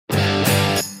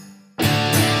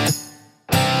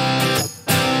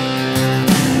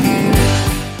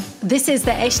This is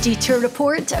the SG Tour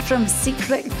Report from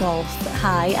Secret Golf.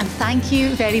 Hi, and thank you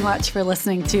very much for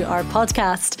listening to our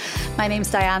podcast. My name's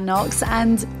Diane Knox,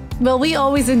 and well, we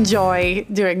always enjoy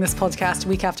doing this podcast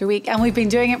week after week, and we've been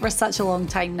doing it for such a long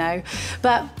time now.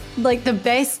 But like, the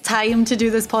best time to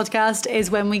do this podcast is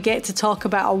when we get to talk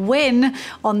about a win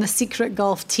on the Secret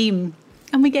Golf team.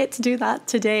 And we get to do that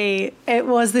today. It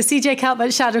was the CJ Cup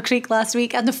at Shadow Creek last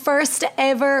week, and the first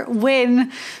ever win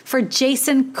for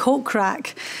Jason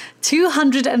Kokrak.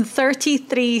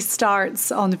 233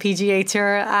 starts on the PGA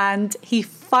Tour, and he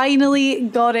finally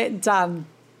got it done.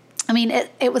 I mean,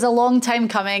 it was a long time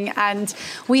coming, and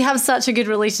we have such a good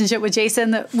relationship with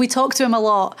Jason that we talk to him a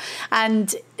lot,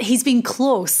 and he's been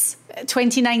close.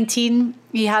 2019,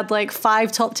 he had like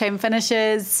 5 top 10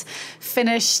 finishes,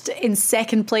 finished in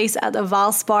second place at the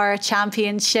Valspar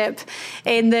Championship.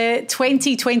 In the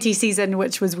 2020 season,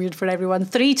 which was weird for everyone,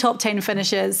 3 top 10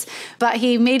 finishes, but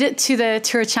he made it to the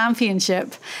Tour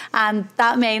Championship, and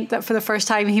that meant that for the first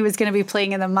time he was going to be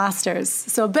playing in the Masters.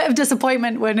 So a bit of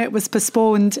disappointment when it was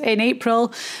postponed in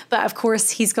April, but of course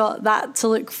he's got that to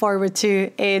look forward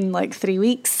to in like 3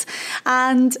 weeks.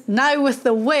 And now with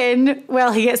the win,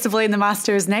 well, he gets to play in the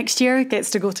Masters next year,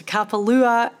 gets to go to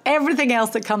Kapalua, everything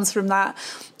else that comes from that.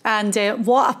 And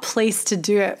what a place to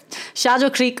do it.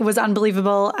 Shadow Creek was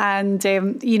unbelievable. And,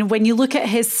 when you look at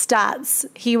his stats,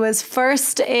 he was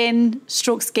first in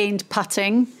strokes gained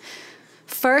putting,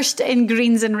 first in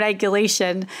greens in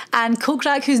regulation, and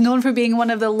Kokrak, who's known for being one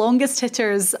of the longest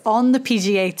hitters on the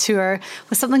PGA Tour,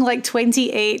 was something like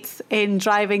 28th in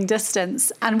driving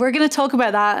distance. And we're going to talk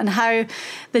about that and how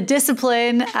the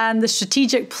discipline and the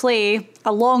strategic play,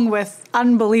 along with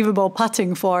unbelievable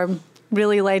putting form,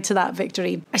 really led to that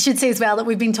victory. I should say as well that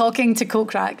we've been talking to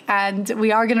Kokrak, and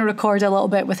we are going to record a little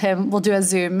bit with him. We'll do a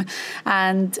Zoom.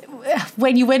 And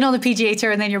when you win on the PGA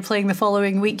Tour and then you're playing the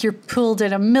following week, you're pulled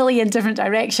in a million different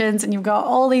directions, and you've got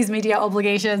all these media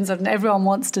obligations, and everyone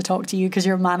wants to talk to you because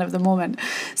you're man of the moment.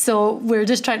 So we're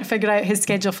just trying to figure out his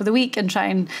schedule for the week and try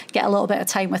and get a little bit of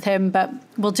time with him. But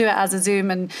we'll do it as a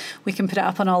Zoom, and we can put it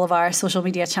up on all of our social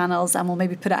media channels, and we'll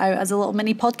maybe put it out as a little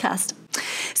mini podcast.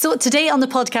 So today on the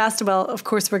podcast, well, of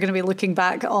course, we're going to be looking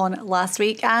back on last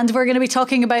week, and we're going to be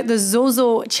talking about the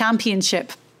ZOZO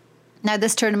Championship. Now,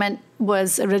 this tournament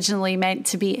was originally meant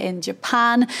to be in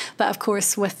Japan, but of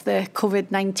course with the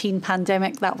COVID-19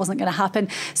 pandemic that wasn't going to happen.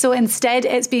 So instead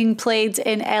it's being played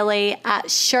in LA at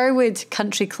Sherwood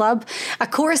Country Club, a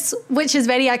course which is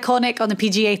very iconic on the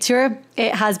PGA Tour.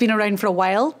 It has been around for a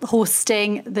while,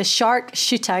 hosting the Shark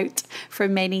Shootout for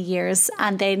many years,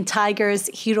 and then Tiger's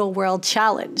Hero World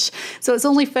Challenge. So it's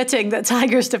only fitting that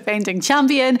Tiger's defending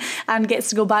champion and gets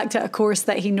to go back to a course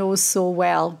that he knows so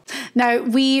well. Now,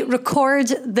 we record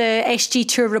the SG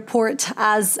Tour Report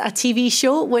as a TV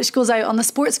show, which goes out on the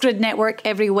Sports Grid Network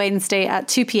every Wednesday at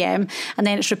 2 p.m. and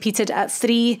then it's repeated at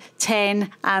 3,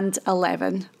 10 and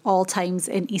 11, all times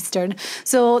in Eastern.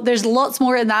 So there's lots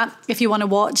more in that if you want to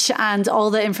watch, and all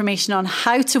the information on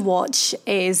how to watch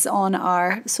is on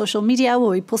our social media.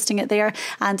 We'll be posting it there,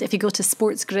 and if you go to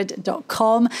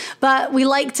sportsgrid.com. But we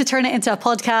like to turn it into a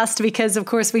podcast because, of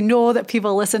course, we know that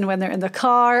people listen when they're in the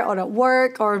car or at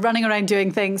work or running around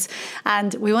doing things,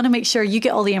 and we want to make sure you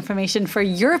get all the information for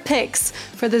your picks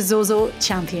for the ZOZO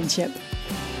Championship.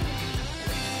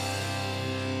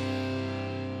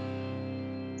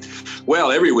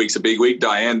 Well, every week's a big week,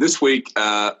 Diane. This week,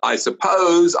 I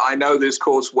suppose I know this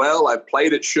course well. I've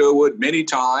played at Sherwood many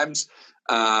times.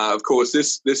 Of course,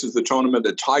 this is the tournament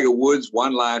that Tiger Woods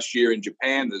won last year in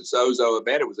Japan, the ZOZO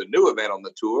event. It was a new event on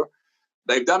the tour.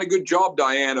 They've done a good job,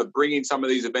 Diane, of bringing some of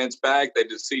these events back. They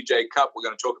did CJ Cup. We're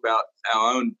going to talk about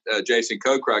our own Jason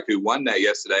Kokrak, who won that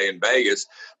yesterday in Vegas.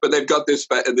 But they've got this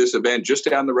event just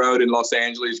down the road in Los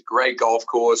Angeles. Great golf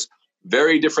course.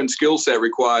 Very different skill set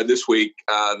required this week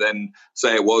than,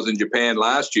 say, it was in Japan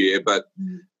last year. But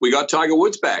we got Tiger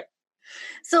Woods back.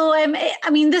 So,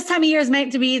 this time of year is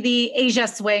meant to be the Asia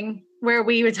swing, where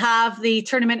we would have the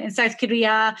tournament in South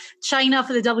Korea, China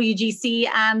for the WGC,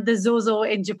 and the ZOZO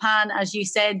in Japan, as you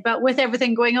said. But with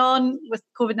everything going on with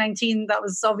COVID-19, that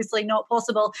was obviously not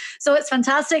possible. So it's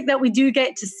fantastic that we do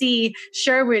get to see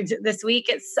Sherwood this week.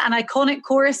 It's an iconic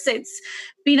course. It's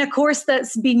been a course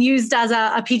that's been used as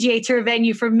a PGA Tour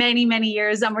venue for many, many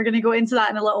years. And we're going to go into that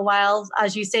in a little while.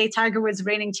 As you say, Tiger Woods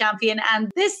reigning champion.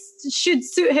 And this should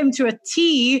suit him to a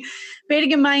T, bearing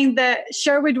in mind that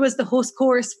Sherwood was the host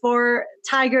course for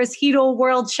Tiger's Hero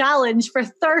World Challenge for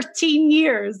 13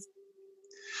 years.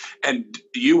 And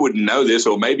you wouldn't know this,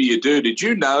 or maybe you do. Did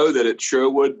you know that at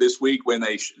Sherwood this week, when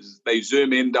they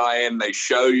zoom in, Diane, they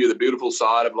show you the beautiful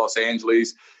side of Los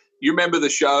Angeles? You remember the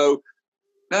show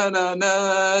Na na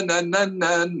na na na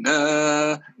na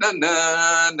na na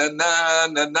na na na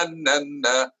na na na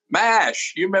na.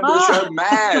 MASH. You remember the show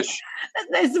MASH?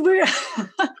 That's weird.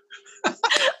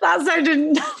 That sounded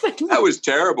nothing. That was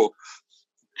terrible.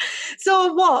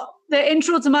 So what? The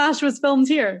intro to MASH was filmed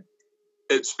here?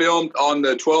 It's filmed on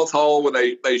the 12th hole where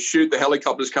they shoot the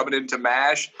helicopters coming into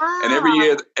MASH. Ah. And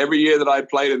every year that I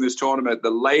played in this tournament,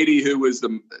 the lady who was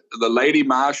the lady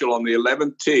marshal on the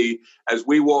 11th tee, as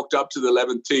we walked up to the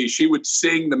 11th tee, she would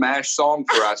sing the MASH song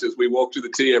for us as we walked to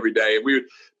the tee every day. And we would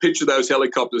picture those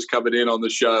helicopters coming in on the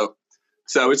show.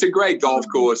 So it's a great golf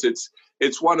course.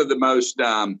 It's one of the most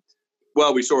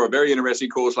well, we saw a very interesting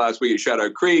course last week at Shadow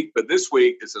Creek, but this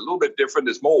week it's a little bit different.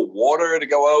 There's more water to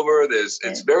go over. It's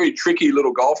a very tricky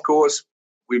little golf course.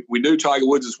 We knew Tiger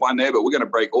Woods has won there, but we're going to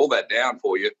break all that down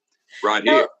for you right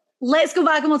here. Let's go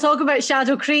back and we'll talk about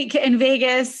Shadow Creek in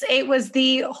Vegas. It was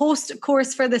the host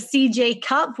course for the CJ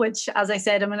Cup, which, as I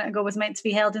said a minute ago, was meant to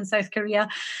be held in South Korea.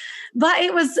 But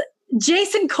it was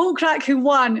Jason Kokrak who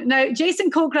won. Now,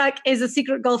 Jason Kokrak is a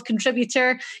Secret Golf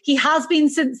contributor. He has been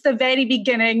since the very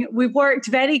beginning. We've worked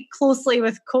very closely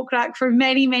with Kokrak for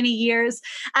many, many years.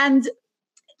 And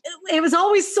it was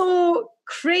always so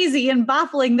crazy and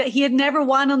baffling that he had never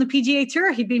won on the PGA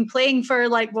Tour. He'd been playing for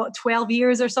 12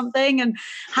 years or something and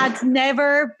had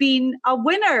never been a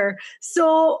winner.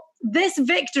 So this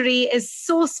victory is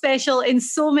so special in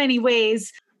so many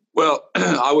ways. Well,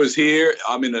 I was here.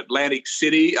 I'm in Atlantic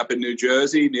City up in New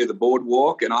Jersey near the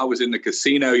boardwalk, and I was in the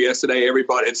casino yesterday.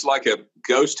 Everybody, it's like a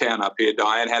ghost town up here,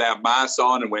 Diane. Had our masks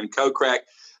on, and when Kokrak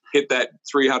hit that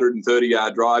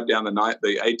 330-yard drive down the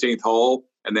 18th hole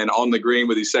and then on the green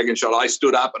with his second shot, I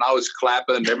stood up and I was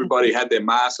clapping. Everybody had their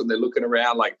masks and they're looking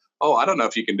around like, oh, I don't know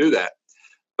if you can do that.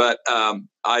 But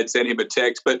I had sent him a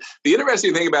text. But the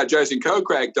interesting thing about Jason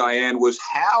Kokrak, Diane, was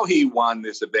how he won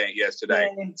this event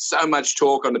yesterday. Yeah. So much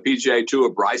talk on the PGA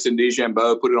Tour. Bryson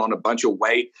DeChambeau put it on a bunch of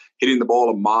weight, hitting the ball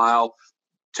a mile,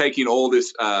 taking all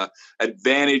this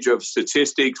advantage of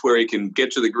statistics where he can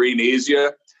get to the green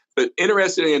easier. But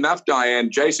interestingly enough, Diane,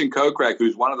 Jason Kokrak,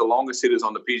 who's one of the longest hitters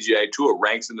on the PGA Tour,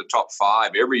 ranks in the top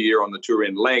 5 every year on the tour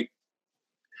in length,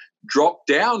 dropped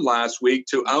down last week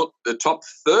to the top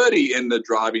 30 in the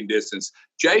driving distance.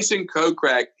 Jason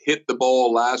Kokrak hit the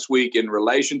ball last week in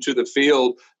relation to the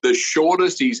field, the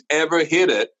shortest he's ever hit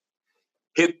it,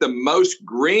 hit the most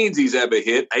greens he's ever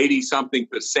hit,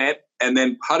 80-something%, and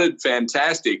then putted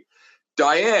fantastic.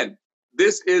 Diane,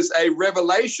 this is a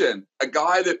revelation. A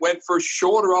guy that went for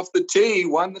shorter off the tee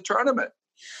won the tournament.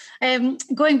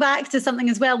 Going back to something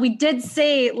as well, we did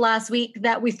say last week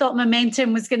that we thought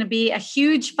momentum was going to be a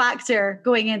huge factor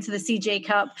going into the CJ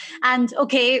Cup. And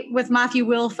okay, with Matthew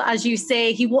Wolff, as you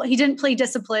say, he didn't play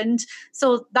disciplined,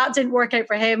 so that didn't work out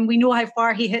for him. We know how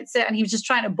far he hits it, and he was just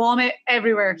trying to bomb it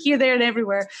everywhere, here, there, and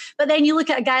everywhere. But then you look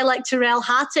at a guy like Tyrrell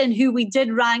Hatton, who we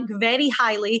did rank very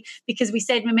highly because we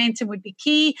said momentum would be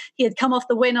key. He had come off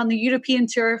the win on the European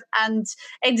Tour and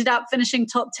ended up finishing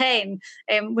top 10,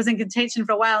 was in contention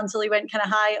for a while until he went kind of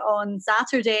high on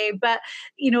Saturday. But,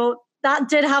 that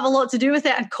did have a lot to do with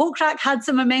it. And Kokrak had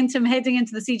some momentum heading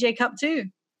into the CJ Cup too.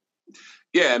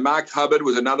 Yeah, and Mark Hubbard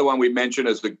was another one we mentioned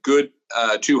as the good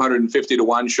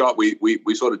 250-1 shot. We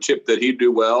sort of tipped that he'd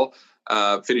do well,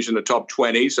 finish in the top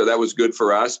 20, so that was good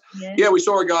for us. Yeah, we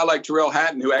saw a guy like Tyrrell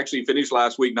Hatton who actually finished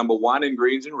last week number 1 in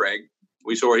greens and reg.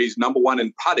 We saw he's number 1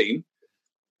 in putting.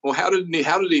 Well, how did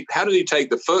he take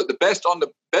the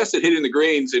best at hitting the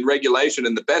greens in regulation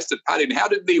and the best at putting? How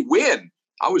did he win?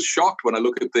 I was shocked when I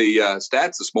looked at the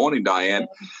stats this morning, Diane.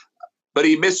 But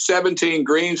he missed 17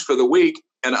 greens for the week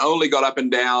and only got up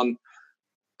and down,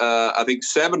 I think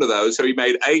 7 of those. So he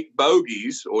made 8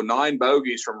 bogeys or 9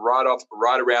 bogeys from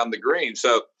right around the green.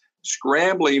 So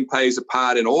scrambling plays a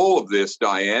part in all of this,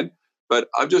 Diane. But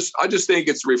I just think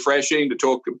it's refreshing to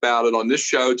talk about it on this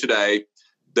show today,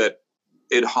 that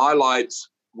it highlights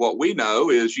what we know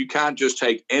is you can't just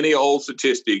take any old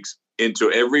statistics into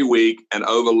every week and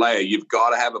overlay. You've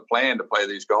got to have a plan to play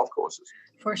these golf courses.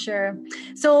 For sure.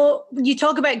 So you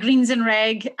talk about greens and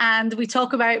reg, and we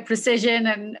talk about precision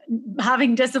and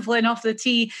having discipline off the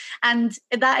tee. And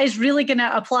that is really going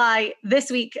to apply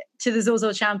this week to the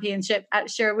ZOZO Championship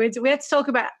at Sherwood. We have to talk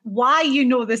about why you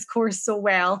know this course so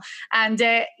well. And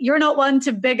you're not one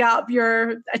to big up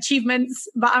your achievements,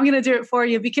 but I'm going to do it for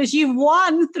you because you've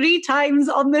won 3 times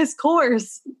on this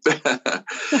course.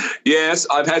 Yes,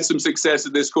 I've had some success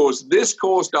at this course. This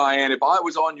course, Diane, if I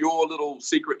was on your little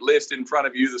secret list in front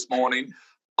of you this morning,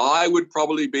 I would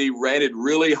probably be rated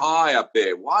really high up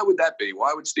there. Why would that be?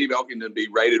 Why would Steve Elkington be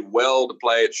rated well to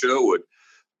play at Sherwood?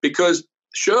 Because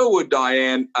Sherwood,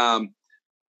 Diane,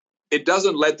 it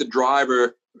doesn't let the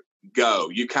driver go.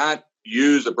 You can't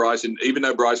use a Bryson, even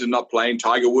though Bryson's not playing.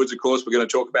 Tiger Woods, of course, we're going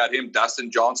to talk about him.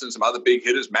 Dustin Johnson, some other big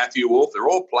hitters, Matthew Wolff, they're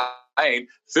all playing.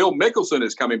 Phil Mickelson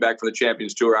is coming back from the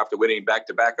Champions Tour after winning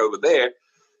back-to-back over there.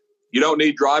 You don't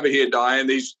need driver here, Diane.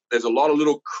 There's a lot of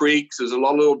little creeks. There's a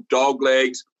lot of little dog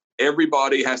legs.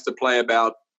 Everybody has to play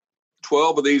about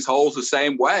 12 of these holes the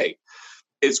same way.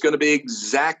 It's going to be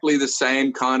exactly the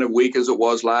same kind of week as it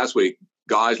was last week.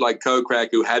 Guys like Kokrak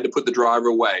who had to put the driver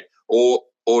away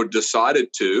or decided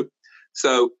to.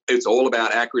 So it's all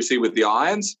about accuracy with the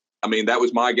irons. I mean, that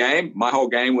was my game. My whole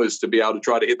game was to be able to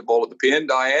try to hit the ball at the pin,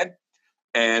 Diane.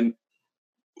 And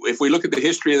if we look at the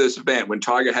history of this event, when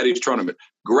Tiger had his tournament,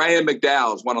 Graham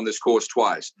McDowell's won on this course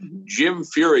twice. Mm-hmm. Jim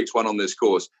Furyk's won on this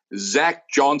course. Zach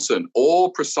Johnson,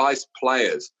 all precise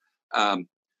players.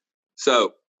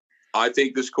 So I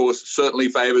think this course certainly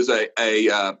favors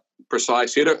a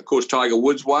precise hitter. Of course, Tiger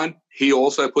Woods won. He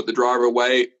also put the driver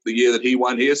away the year that he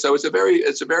won here. So it's a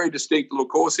very distinct little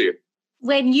course here.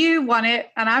 When you won it,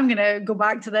 and I'm going to go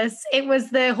back to this, it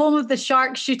was the home of the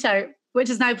Shark Shootout, which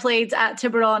is now played at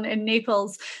Tiburon in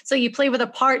Naples. So you play with a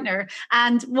partner.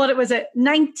 And what was it?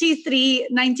 93,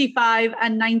 95,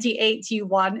 and 98 you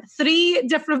won. 3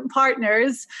 different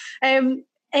partners.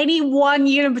 Any one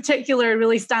year in particular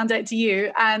really stand out to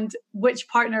you? And which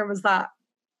partner was that?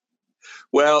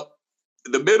 Well,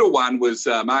 the middle one was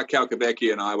Mark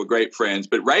Calcavecchia and I were great friends.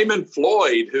 But Raymond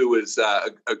Floyd, who was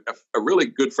a really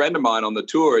good friend of mine on the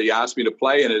tour, he asked me to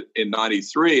play in it in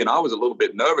 93. And I was a little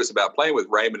bit nervous about playing with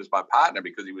Raymond as my partner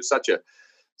because he was such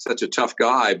a tough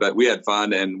guy. But we had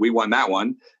fun and we won that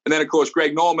one. And then, of course,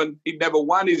 Greg Norman, he'd never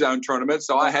won his own tournament.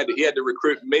 So he had to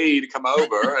recruit me to come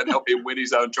over and help him win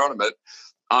his own tournament.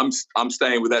 I'm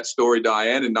staying with that story,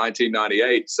 Diane, in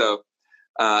 1998. So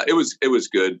it was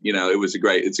good. You know, it's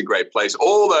a great place.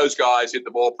 All those guys hit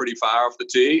the ball pretty far off the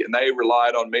tee, and they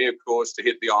relied on me, of course, to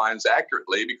hit the irons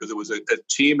accurately because it was a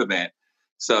team event.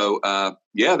 So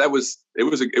it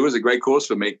was a great course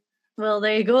for me. Well,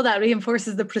 there you go. That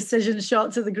reinforces the precision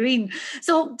shot to the green.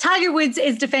 So Tiger Woods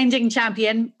is defending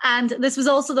champion, and this was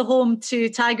also the home to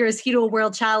Tiger's Hero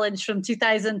World Challenge from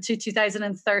 2000 to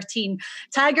 2013.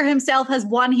 Tiger himself has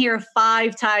won here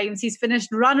 5 times. He's finished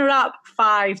runner-up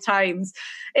 5 times.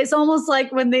 It's almost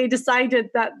like when they decided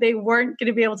that they weren't going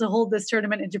to be able to hold this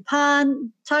tournament in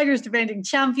Japan, Tiger's defending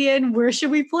champion, where should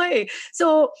we play?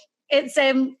 So it's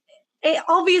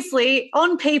obviously,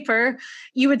 on paper,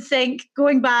 you would think,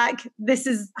 going back, this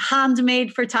is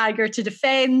handmade for Tiger to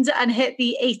defend and hit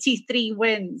the 83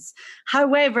 wins.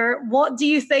 However, what do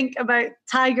you think about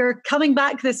Tiger coming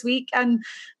back this week and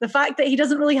the fact that he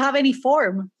doesn't really have any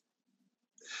form?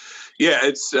 Yeah,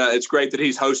 it's great that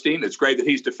he's hosting. It's great that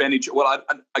he's defending. Well,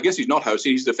 I guess he's not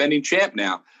hosting. He's defending champ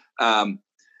now.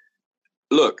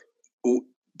 Look,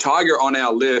 Tiger on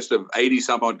our list of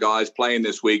 80-some-odd guys playing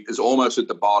this week is almost at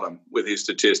the bottom with his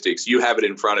statistics. You have it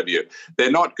in front of you.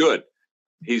 They're not good.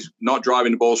 He's not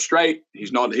driving the ball straight.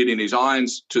 He's not hitting his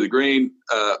irons to the green,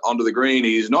 onto the green.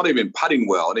 He's not even putting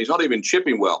well, and he's not even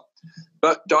chipping well.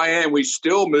 But, Diane, we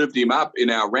still moved him up in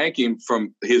our ranking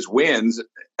from his wins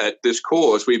at this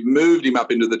course. We've moved him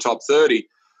up into the top 30.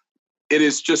 It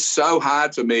is just so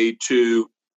hard for me to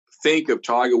think of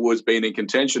Tiger Woods being in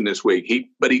contention this week.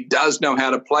 But he does know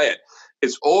how to play it.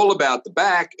 It's all about the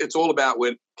back. It's all about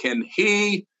can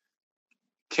he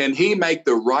make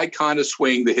the right kind of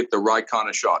swing to hit the right kind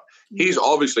of shot. He's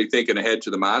obviously thinking ahead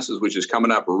to the Masters, which is coming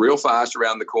up real fast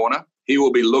around the corner. He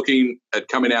will be looking at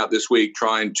coming out this week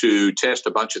trying to test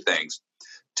a bunch of things.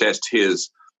 Test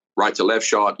his right to left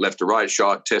shot, left to right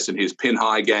shot, testing his pin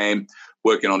high game,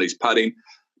 working on his putting.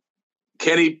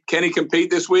 Can he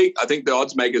compete this week? I think the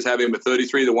odds makers have him at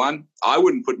 33-1. I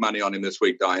wouldn't put money on him this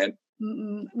week, Diane.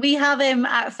 We have him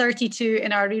at 32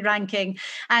 in our re-ranking.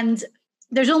 And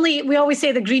we always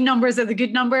say the green numbers are the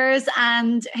good numbers,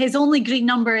 and his only green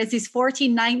number is his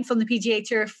 49th on the PGA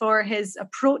Tour for his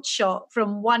approach shot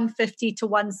from 150 to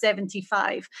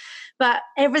 175. But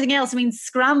everything else,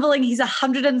 scrambling, he's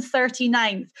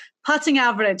 139th. Putting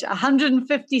average,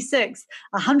 156th.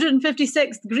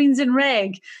 156th greens in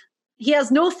reg. He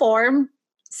has no form,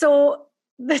 so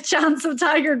the chance of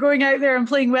Tiger going out there and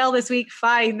playing well this week,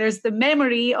 fine. There's the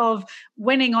memory of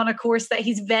winning on a course that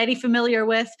he's very familiar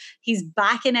with. He's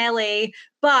back in LA,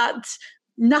 but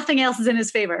nothing else is in his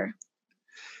favor.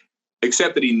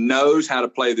 Except that he knows how to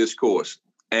play this course.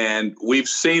 And we've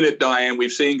seen it, Diane.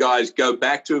 We've seen guys go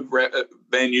back to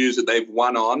venues that they've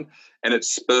won on, and it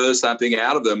spurs something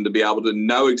out of them to be able to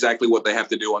know exactly what they have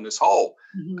to do on this hole,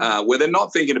 where they're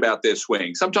not thinking about their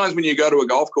swing. Sometimes when you go to a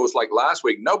golf course like last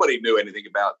week, nobody knew anything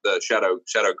about the Shadow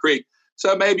Creek.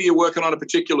 So maybe you're working on a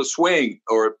particular swing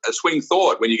or a swing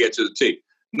thought when you get to the tee.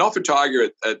 Not for Tiger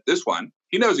at this one.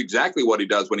 He knows exactly what he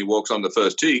does when he walks on the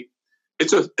first tee.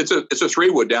 It's a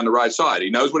 3-wood down the right side. He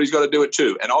knows what he's got to do at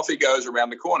 2, and off he goes around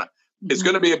the corner. Mm-hmm. It's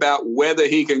going to be about whether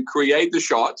he can create the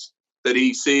shots that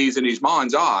he sees in his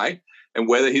mind's eye and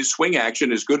whether his swing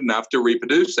action is good enough to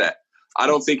reproduce that. I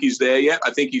don't think he's there yet.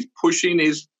 I think he's pushing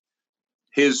his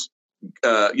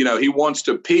he wants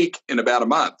to peak in about a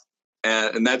month,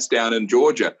 and that's down in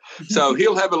Georgia. So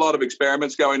he'll have a lot of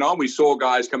experiments going on. We saw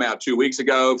guys come out 2 weeks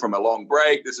ago from a long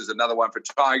break. This is another one for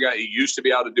Tiger. He used to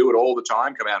be able to do it all the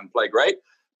time, come out and play great.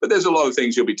 But there's a lot of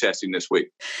things you'll be testing this week.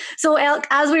 So, Elk,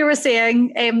 as we were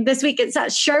saying, this week it's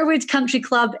at Sherwood Country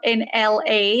Club in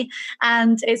LA,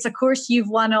 and it's a course you've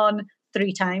won on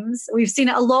 3 times. We've seen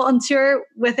it a lot on tour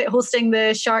with it hosting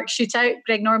the Shark Shootout,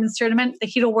 Greg Norman's tournament, the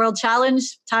Hero World Challenge,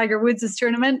 Tiger Woods'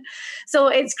 tournament. So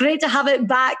it's great to have it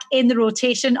back in the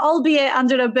rotation, albeit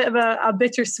under a bit of a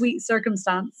bittersweet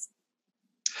circumstance.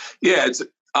 Yeah,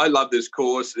 I love this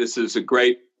course. This is a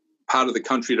great part of the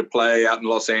country to play out in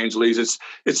Los Angeles.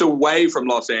 It's away from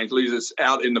Los Angeles. It's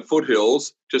out in the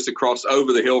foothills, just across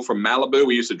over the hill from Malibu.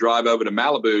 We used to drive over to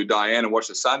Malibu, Diane, and watch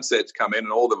the sunsets come in,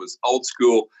 and all that was old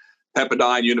school.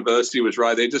 Pepperdine University was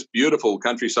right there. Just beautiful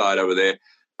countryside over there.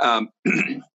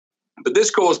 But this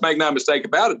course, make no mistake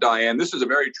about it, Diane, this is a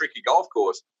very tricky golf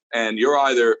course. And you're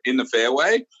either in the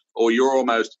fairway or you're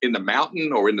almost in the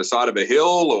mountain or in the side of a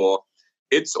hill, or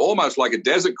it's almost like a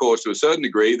desert course to a certain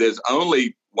degree. There's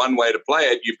only one way to play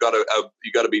it. You've got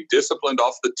to be disciplined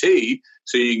off the tee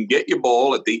so you can get your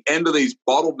ball at the end of these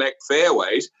bottleneck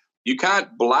fairways. You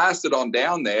can't blast it on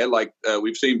down there like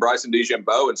we've seen Bryson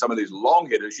DeChambeau and some of these long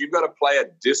hitters. You've got to play a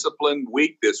disciplined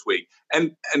week this week.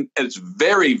 And it's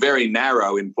very, very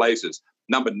narrow in places.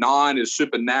 Number 9 is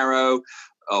super narrow.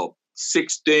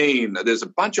 16. There's a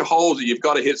bunch of holes that you've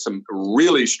got to hit some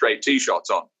really straight tee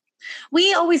shots on.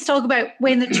 We always talk about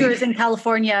when the tour is in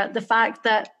California, the fact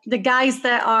that the guys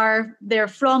they're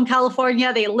from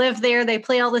California, they live there, they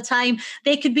play all the time,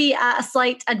 they could be at a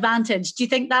slight advantage. Do you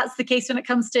think that's the case when it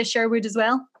comes to Sherwood as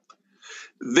well?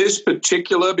 This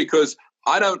particular, because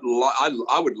I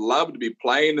would love to be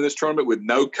playing in this tournament with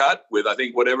no cut, with I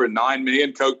think whatever 9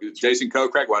 million. Jason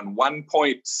Kokrak won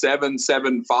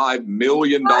 $1.775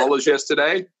 million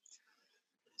yesterday.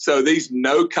 So these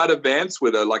no-cut events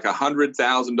with a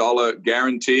 $100,000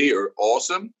 guarantee are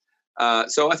awesome.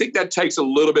 So I think that takes a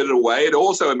little bit away.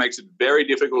 It makes it very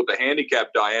difficult to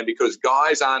handicap, Diane, because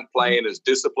guys aren't playing as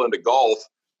disciplined a golf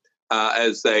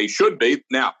as they should be.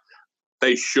 Now,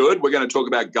 they should. We're going to talk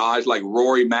about guys like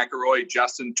Rory McIlroy,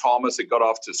 Justin Thomas that got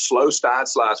off to slow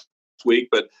starts last week,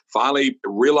 but finally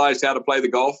realized how to play the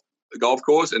golf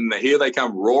course, and here they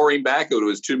come roaring back. It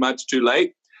was too much too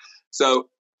late. So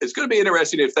it's going to be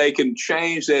interesting if they can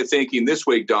change their thinking this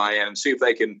week, Diane, and see if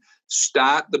they can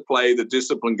start to play the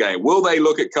discipline game. Will they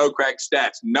look at Kokrak's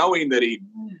stats, knowing that he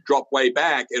dropped way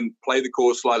back, and play the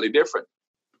course slightly different?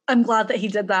 I'm glad that he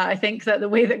did that. I think that the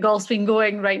way that golf's been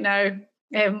going right now,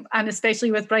 and especially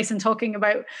with Bryson talking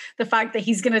about the fact that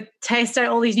he's going to test out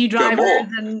all these new drivers,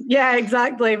 and yeah,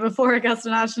 exactly, before Augusta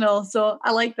National. So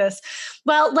I like this.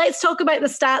 Well, let's talk about the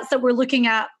stats that we're looking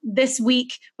at this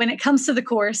week when it comes to the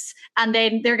course, and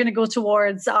then they're going to go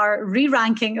towards our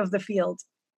re-ranking of the field.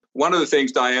 One of the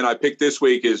things, Diane, I picked this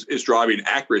week is driving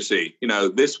accuracy.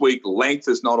 This week, length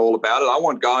is not all about it. I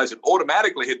want guys that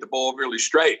automatically hit the ball really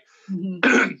straight.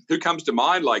 Mm-hmm. Who comes to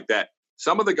mind like that?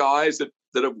 Some of the guys that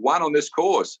have won on this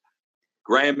course: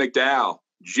 Graham McDowell,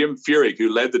 Jim Furyk,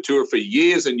 who led the tour for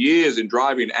years and years in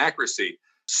driving accuracy.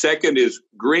 Second is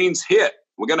greens hit.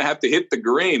 We're going to have to hit the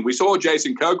green. We saw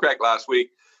Jason Kokrak last week,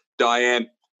 Diane,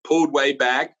 pulled way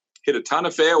back, hit a ton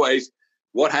of fairways.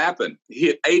 What happened? He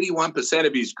hit 81%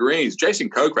 of his greens. Jason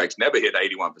Kokrak's never hit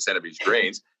 81% of his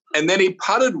greens. And then he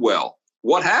putted well.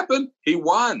 What happened? He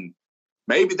won.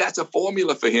 Maybe that's a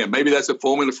formula for him. Maybe that's a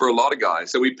formula for a lot of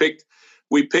guys. So we picked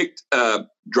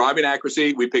driving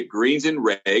accuracy. We picked greens in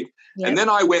reg. Yep. And then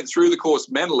I went through the course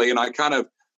mentally, and I kind of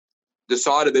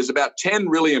decided there's about 10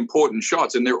 really important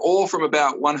shots, and they're all from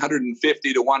about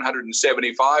 150 to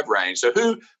 175 range. So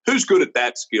who's good at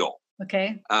that skill?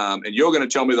 Okay. And you're going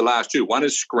to tell me the last two. One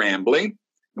is scrambling.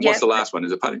 And what's the last one?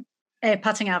 Is it putting?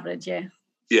 Putting average, yeah.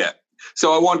 Yeah.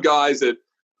 So I want guys that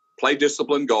play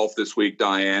disciplined golf this week,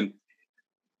 Diane,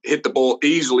 hit the ball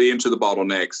easily into the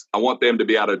bottlenecks. I want them to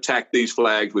be able to attack these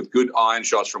flags with good iron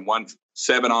shots from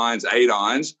 7 irons, 8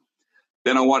 irons.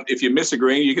 Then I want, if you miss a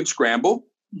green, you can scramble,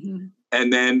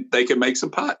 and then they can make some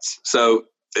putts. So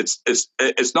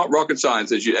it's not rocket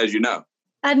science, as you know.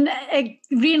 And it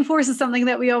reinforces something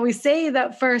that we always say,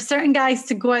 that for certain guys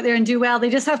to go out there and do well, they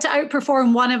just have to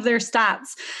outperform one of their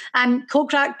stats. And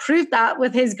Kokrak proved that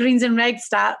with his greens and reg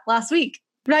stat last week.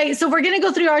 Right, so we're going to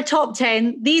go through our top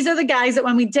 10. These are the guys that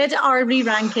when we did our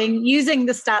re-ranking using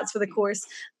the stats for the course,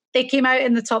 they came out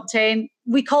in the top 10.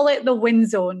 We call it the win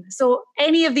zone. So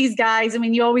any of these guys, I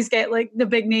mean, you always get like the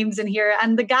big names in here.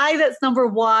 And the guy that's number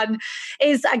one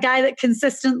is a guy that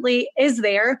consistently is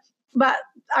there. But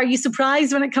are you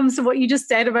surprised when it comes to what you just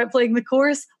said about playing the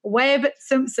course? Webb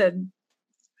Simpson.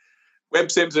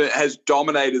 Webb Simpson has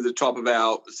dominated the top of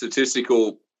our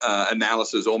statistical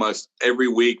analysis almost every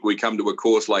week we come to a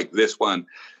course like this one.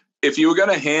 If you were going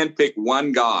to handpick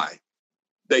one guy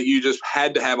that you just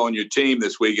had to have on your team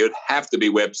this week, it would have to be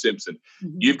Webb Simpson.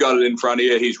 Mm-hmm. You've got it in front of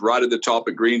you. He's right at the top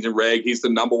of greens and reg. He's the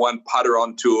number one putter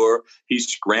on tour. He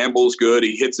scrambles good.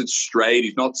 He hits it straight.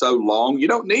 He's not so long. You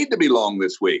don't need to be long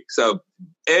this week. So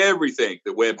everything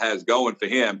that Webb has going for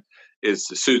him is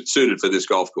suited for this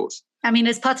golf course. I mean,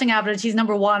 his putting average, he's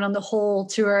number one on the whole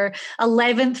tour,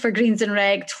 11th for greens and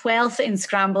reg, 12th in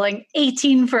scrambling,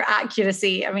 18 for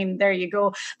accuracy. I mean, there you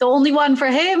go. The only one for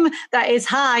him that is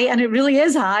high, and it really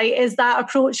is high, is that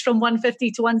approach from 150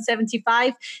 to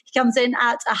 175. He comes in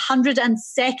at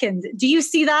 102nd. Do you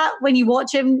see that when you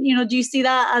watch him? You know, do you see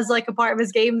that as like a part of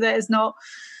his game that is not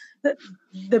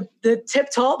the tip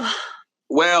top?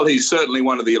 Well, he's certainly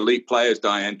one of the elite players,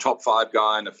 Diane, top 5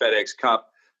 guy in the FedEx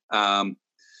Cup.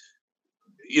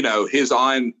 You know, his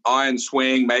iron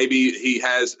swing, maybe he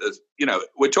has,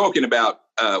 we're talking about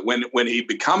when he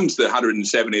becomes the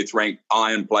 170th ranked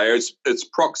iron player, it's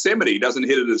proximity. He doesn't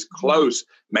hit it as close.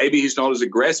 Maybe he's not as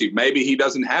aggressive. Maybe he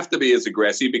doesn't have to be as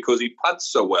aggressive because he putts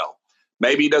so well.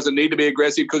 Maybe he doesn't need to be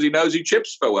aggressive because he knows he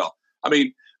chips so well. I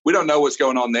mean, we don't know what's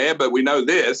going on there, but we know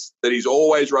this, that he's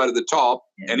always right at the top,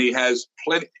 and he has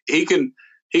plenty. He can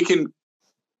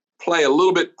play a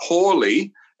little bit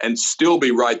poorly and still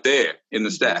be right there in the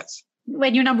stats.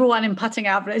 When you're number one in putting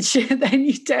average, then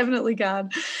you definitely can.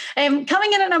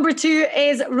 Coming in at number 2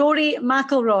 is Rory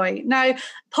McIlroy. Now,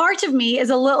 part of me is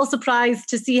a little surprised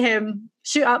to see him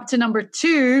shoot up to number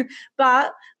 2,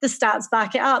 but the stats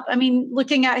back it up. I mean,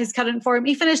 looking at his current form,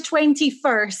 he finished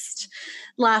 21st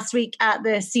last week at the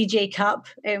CJ Cup,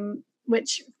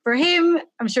 which for him,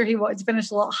 I'm sure he wanted to finish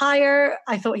a lot higher.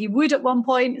 I thought he would at one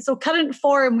point. So current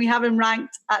form, we have him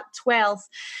ranked at 12th.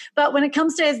 But when it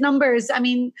comes to his numbers, I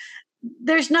mean,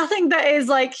 there's nothing that is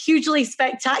like hugely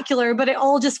spectacular, but it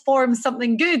all just forms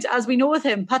something good, as we know with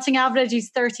him. Putting average,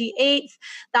 he's 38th.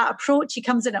 That approach, he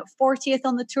comes in at 40th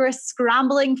on the tour.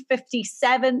 Scrambling,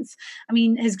 57th. I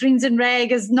mean, his greens and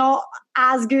reg is not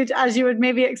as good as you would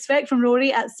maybe expect from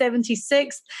Rory at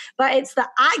 76th, but it's the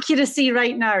accuracy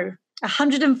right now,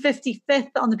 155th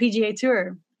on the PGA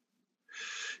Tour.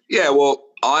 Yeah, well,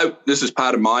 this is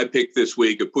part of my pick this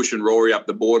week of pushing Rory up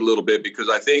the board a little bit, because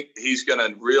I think he's going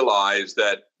to realize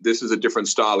that this is a different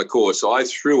style of course. So I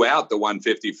threw out the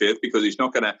 155th because he's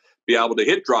not going to be able to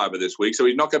hit driver this week. So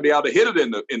he's not going to be able to hit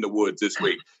it in the woods this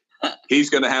week. He's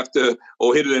going to have to,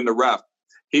 or hit it in the rough.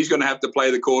 He's going to have to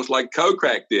play the course like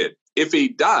Kokrak did. If he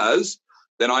does,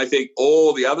 then I think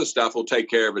all the other stuff will take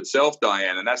care of itself,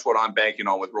 Diane. And that's what I'm banking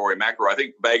on with Rory McIlroy. I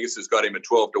think Vegas has got him at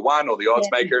 12-1, or the odds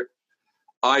maker.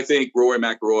 I think Rory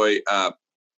McIlroy,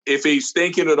 if he's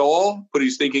thinking at all, put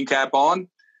his thinking cap on,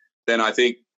 then I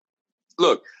think,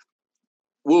 look,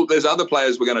 there's other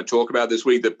players we're going to talk about this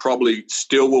week that probably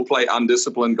still will play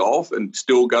undisciplined golf and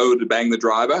still go to bang the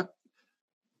driver.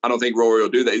 I don't think Rory will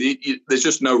do that. There's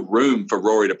just no room for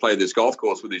Rory to play this golf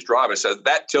course with his driver. So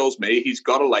that tells me he's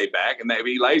got to lay back, and if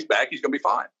he lays back, he's going to be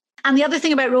fine. And the other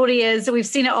thing about Rory is we've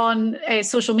seen it on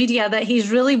social media that he's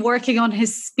really working on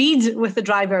his speed with the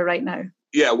driver right now.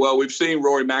 Yeah, well, we've seen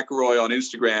Rory McIlroy on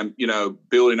Instagram,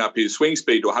 building up his swing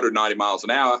speed to 190 miles an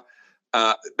hour.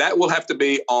 That will have to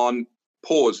be on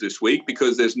pause this week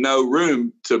because there's no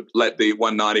room to let the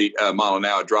 190 mile an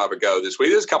hour driver go this week.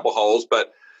 There's a couple holes,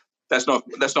 but that's not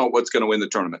what's going to win the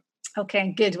tournament.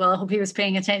 Okay, good. Well, I hope he was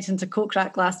paying attention to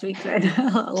Kokrak last week then,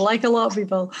 like a lot of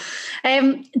people.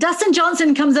 Dustin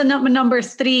Johnson comes in at number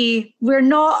 3. We're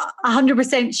not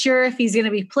 100% sure if he's going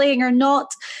to be playing or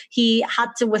not. He had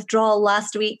to withdraw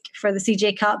last week for the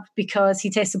CJ Cup because he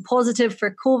tested positive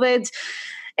for COVID.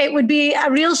 It would be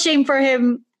a real shame for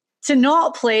him to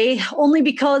not play, only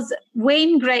because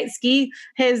Wayne Gretzky,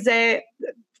 his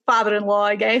father-in-law,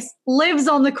 I guess, lives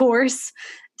on the course.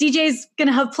 DJ's going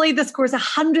to have played this course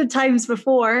 100 times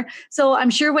before. So I'm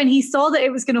sure when he saw that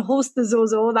it was going to host the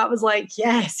ZOZO, that was like,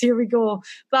 yes, here we go.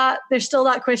 But there's still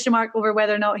that question mark over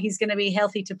whether or not he's going to be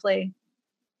healthy to play.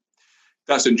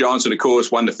 Dustin Johnson, of course,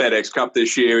 won the FedEx Cup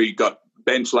this year. He got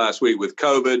benched last week with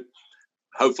COVID.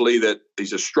 Hopefully that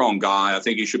he's a strong guy. I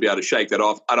think he should be able to shake that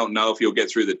off. I don't know if he'll get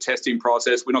through the testing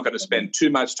process. We're not going to spend too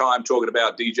much time talking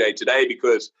about DJ today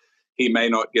because he may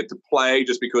not get to play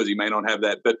just because he may not have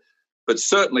that. But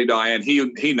certainly, Diane,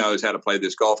 he knows how to play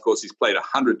this golf course. He's played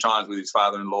 100 times with his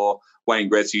father-in-law, Wayne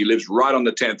Gretzky. He lives right on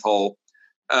the 10th hole.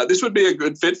 This would be a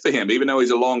good fit for him, even though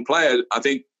he's a long player. I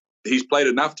think he's played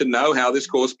enough to know how this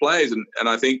course plays, and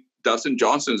I think Dustin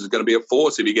Johnson is going to be a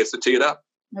force if he gets to tee it up.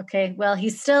 Okay, well,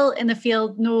 he's still in the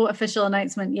field. No official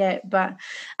announcement yet, but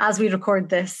as we record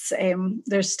this,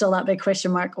 there's still that big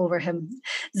question mark over him.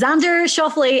 Xander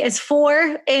Schauffele is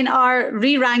 4 in our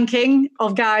re-ranking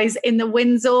of guys in the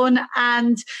win zone.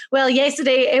 And, well,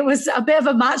 yesterday it was a bit of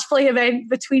a match play event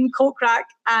between Kokrak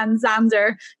and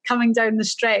Xander coming down the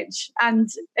stretch. And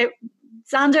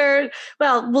Xander,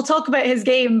 well, we'll talk about his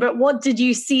game, but what did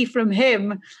you see from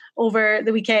him over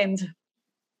the weekend?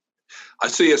 I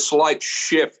see a slight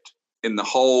shift in the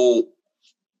whole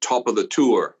top of the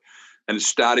tour, and it's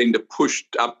starting to push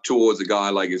up towards a guy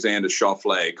like Xander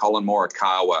Schauffele, Colin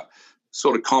Morikawa,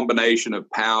 sort of combination of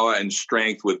power and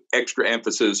strength with extra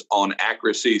emphasis on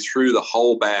accuracy through the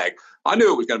whole bag. I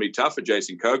knew it was going to be tough for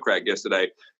Jason Kokrak yesterday.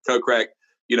 Kokrak,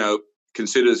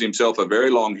 considers himself a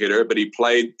very long hitter, but he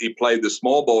played the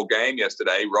small ball game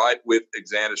yesterday, right, with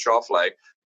Xander Schauffele.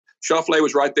 Schauffele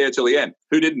was right there till the end.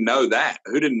 Who didn't know that?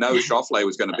 Who didn't know Schauffele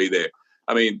was going to be there?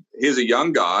 I mean, he's a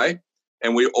young guy,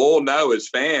 and we all know as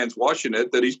fans watching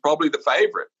it that he's probably the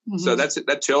favorite. Mm-hmm. So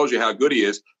that tells you how good he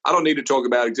is. I don't need to talk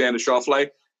about Xander Schauffele.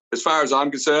 As far as I'm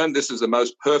concerned, this is the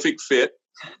most perfect fit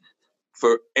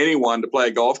for anyone to play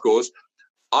a golf course.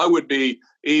 I would be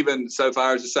even so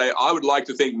far as to say I would like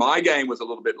to think my game was a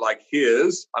little bit like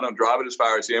his. I don't drive it as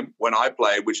far as him when I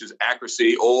played, which is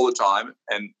accuracy all the time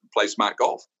and play smart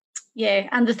golf. Yeah,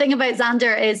 and the thing about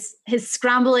Xander is his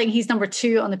scrambling. He's number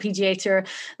 2 on the PGA Tour.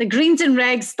 The greens and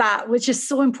regs stat, which is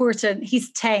so important, he's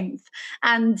 10th.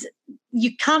 And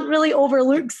you can't really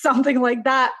overlook something like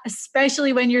that,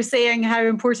 especially when you're saying how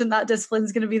important that discipline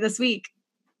is going to be this week.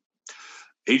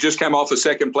 He just came off a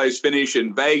second place finish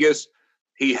in Vegas.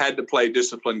 He had to play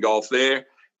disciplined golf there.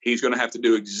 He's going to have to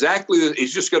do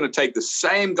he's just going to take the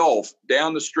same golf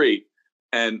down the street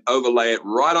and overlay it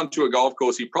right onto a golf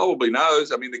course he probably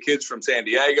knows. I mean, the kid's from San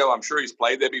Diego. I'm sure he's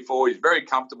played there before. He's very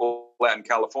comfortable out in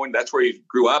California. That's where he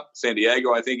grew up, San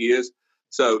Diego, I think he is.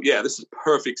 So, yeah, this is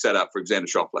perfect setup for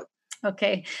Xander Schauffele.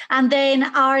 Okay. And then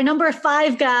our number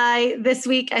 5 guy this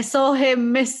week, I saw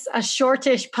him miss a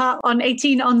shortish putt on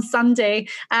 18 on Sunday.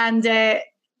 And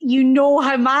you know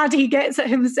how mad he gets at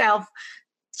himself.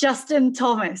 Justin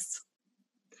Thomas.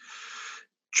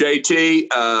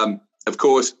 JT, of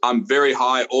course, I'm very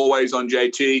high always on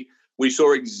JT. We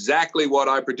saw exactly what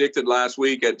I predicted last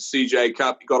week at CJ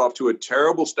Cup. He got off to a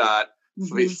terrible start.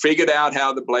 Mm-hmm. He figured out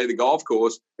how to play the golf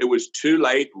course. It was too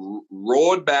late,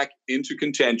 roared back into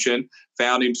contention,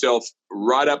 found himself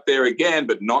right up there again,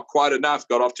 but not quite enough.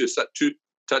 Got off to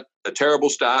a terrible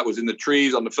start, was in the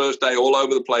trees on the first day, all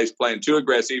over the place, playing too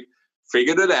aggressive,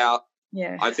 figured it out.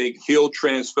 Yeah. I think he'll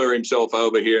transfer himself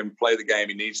over here and play the game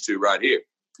he needs to right here.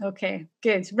 Okay,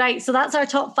 good. Right, so that's our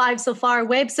top 5 so far.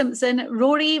 Webb Simpson,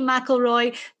 Rory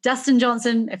McIlroy, Dustin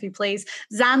Johnson, if he plays,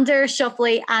 Xander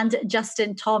Schauffele, and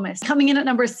Justin Thomas. Coming in at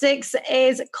number 6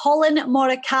 is Colin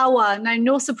Morikawa. Now,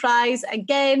 no surprise,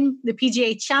 again, the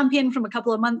PGA champion from a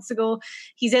couple of months ago.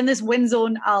 He's in this win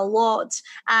zone a lot.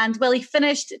 And, well, he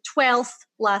finished 12th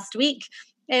last week.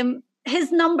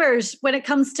 His numbers, when it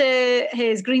comes to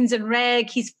his greens and reg,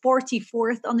 he's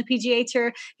 44th on the PGA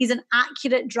Tour. He's an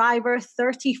accurate driver,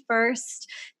 31st,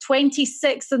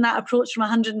 26th in that approach from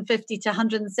 150 to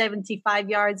 175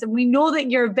 yards. And we know that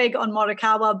you're big on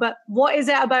Morikawa, but what is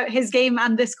it about his game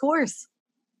and this course?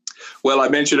 Well, I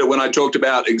mentioned it when I talked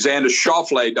about Xander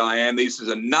Schauffele, Diane. This is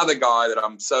another guy that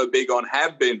I'm so big on,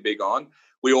 have been big on.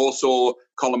 We all saw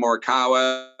Colin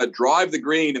Morikawa drive the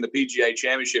green in the PGA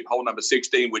Championship, hole number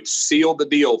 16, which sealed the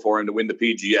deal for him to win the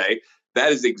PGA.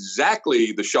 That is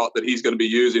exactly the shot that he's going to be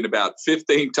using about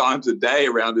 15 times a day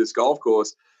around this golf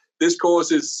course. This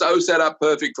course is so set up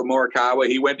perfect for Morikawa.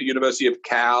 He went to University of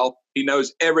Cal. He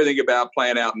knows everything about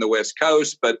playing out in the West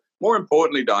Coast. But more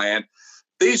importantly, Diane,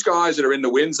 these guys that are in the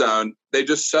win zone, they're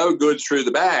just so good through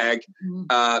the bag.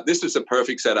 This is a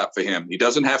perfect setup for him. He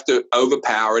doesn't have to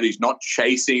overpower it. He's not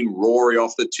chasing Rory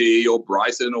off the tee or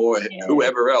Bryson or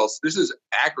whoever else. This is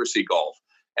accuracy golf,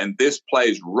 and this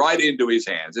plays right into his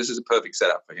hands. This is a perfect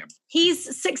setup for him. He's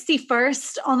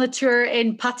 61st on the tour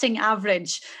in putting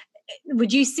average.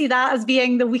 Would you see that as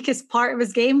being the weakest part of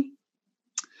his game?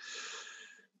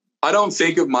 I don't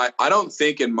think in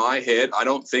my head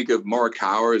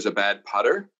Morikawa as a bad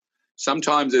putter.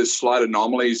 Sometimes there's slight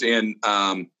anomalies in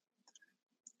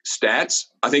stats.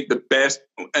 I think the best,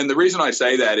 and the reason I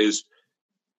say that is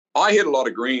I hit a lot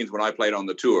of greens when I played on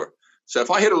the tour. So if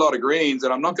I hit a lot of greens,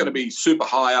 then I'm not going to be super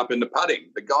high up in the putting.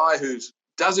 The guy who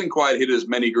doesn't quite hit as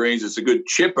many greens as a good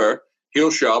chipper,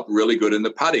 he'll show up really good in the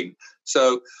putting.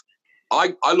 So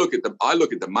I look at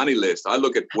the money list. I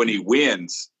look at when he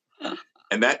wins,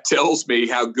 and that tells me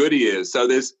how good he is. So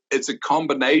it's a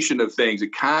combination of things.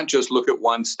 It can't just look at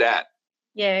one stat.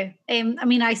 Yeah. I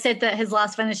mean, I said that his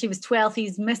last finish, he was 12th.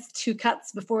 He's missed 2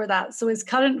 cuts before that. So his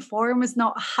current form is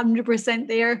not 100%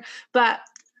 there. But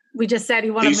we just said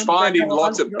he won. He's finding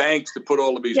lots of banks to put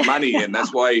all of his money in.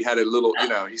 That's why he had a little,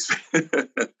 he's...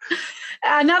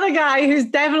 Another guy who's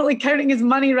definitely counting his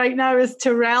money right now is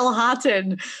Tyrrell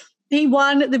Hatton. He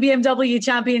won the BMW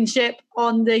Championship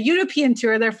on the European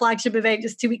Tour, their flagship event,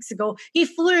 just 2 weeks ago. He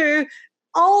flew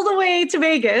all the way to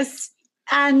Vegas,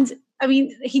 and I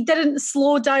mean, he didn't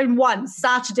slow down once.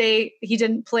 Saturday, he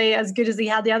didn't play as good as he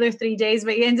had the other 3 days,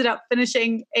 but he ended up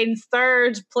finishing in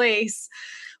 3rd place,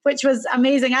 which was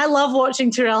amazing. I love watching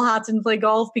Tyrrell Hatton play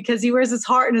golf because he wears his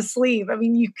heart in his sleeve. I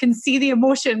mean, you can see the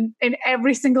emotion in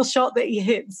every single shot that he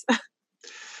hits.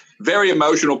 Very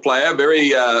emotional player,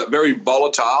 very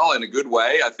volatile in a good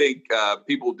way. I think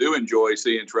people do enjoy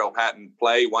seeing Tyrrell Hatton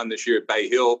play. Won this year at Bay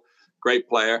Hill, great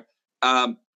player.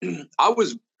 I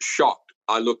was shocked.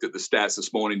 I looked at the stats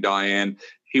this morning, Diane.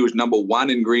 He was number 1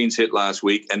 in greens hit last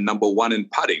week and number 1 in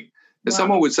putting. And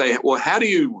someone would say, well, how do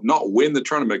you not win the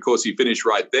tournament? Of course, he finished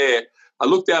right there. I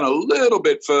looked down a little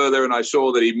bit further and I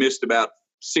saw that he missed about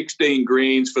 16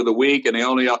 greens for the week, and he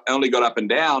only got up and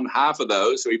down half of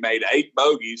those. So he made 8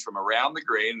 bogeys from around the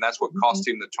green, and that's what cost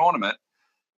him the tournament.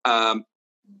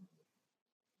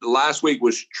 Last week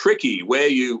was tricky where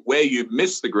you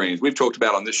miss the greens. We've talked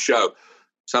about on this show.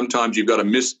 Sometimes you've got to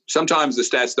miss. Sometimes the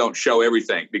stats don't show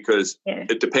everything because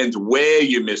it depends where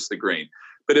you miss the green.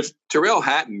 But if Tyrrell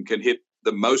Hatton can hit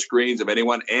the most greens of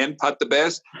anyone and putt the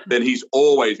best, then he's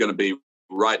always going to be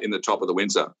right in the top of the win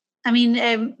zone. I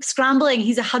mean, scrambling,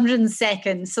 he's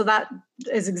 102nd. So that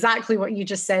is exactly what you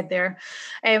just said there.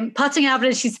 Putting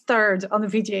average, he's 3rd on the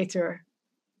PGA Tour.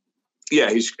 Yeah,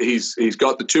 he's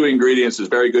got the 2 ingredients. Is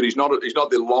very good. He's not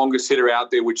the longest hitter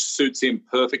out there, which suits him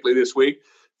perfectly this week.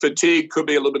 Fatigue could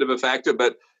be a little bit of a factor,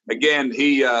 but again,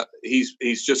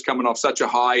 he's just coming off such a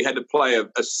high. He had to play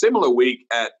a similar week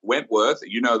at Wentworth.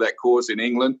 You know that course in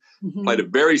England. Played a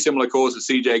very similar course at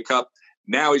CJ Cup.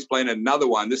 Now he's playing another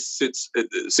one. This sits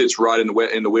right in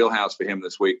the wheelhouse for him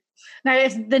this week. Now,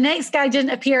 if the next guy didn't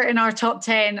appear in our top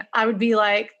 10, I would be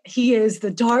like, he is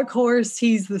the dark horse.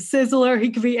 He's the sizzler.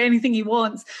 He could be anything he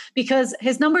wants because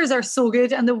his numbers are so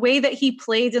good. And the way that he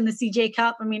played in the CJ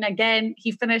Cup, I mean, again,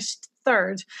 he finished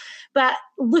 3rd. But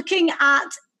looking at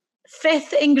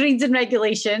 5th in greens in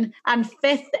regulation and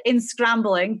 5th in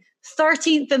scrambling,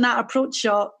 13th in that approach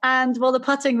shot. And well, the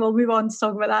putting, we'll move on to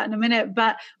talk about that in a minute.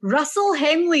 But Russell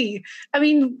Henley, I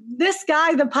mean, this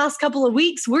guy the past couple of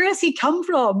weeks, where has he come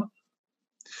from?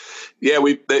 Yeah,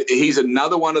 he's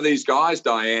another one of these guys,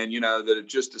 Diane, that are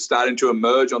just starting to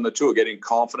emerge on the tour, getting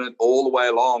confident all the way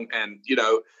along. And,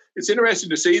 it's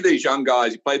interesting to see these young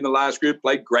guys. He played in the last group,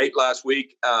 played great last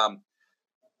week.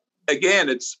 Again,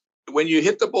 it's when you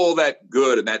hit the ball that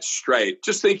good and that straight,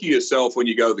 just think of yourself when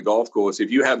you go to the golf course.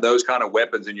 If you have those kind of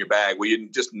weapons in your bag where you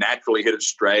just naturally hit it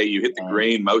straight, you hit the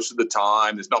green most of the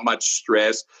time, there's not much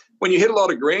stress. When you hit a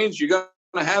lot of greens, you're going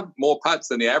to have more putts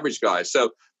than the average guy.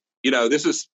 So,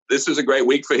 this is a great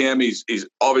week for him. He's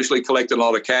obviously collecting a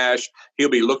lot of cash. He'll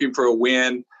be looking for a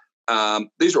win.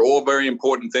 These are all very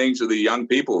important things to the young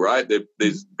people, right?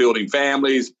 They're building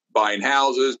families, buying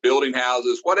houses, building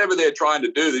houses, whatever they're trying to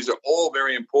do. These are all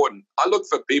very important. I look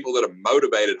for people that are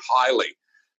motivated highly.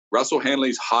 Russell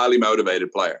Henley's highly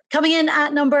motivated player. Coming in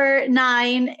at number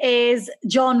 9 is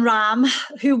Jon Rahm,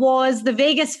 who was the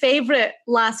Vegas favorite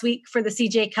last week for the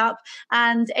CJ Cup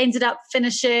and ended up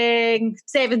finishing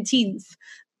 17th.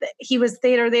 He was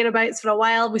there or thereabouts for a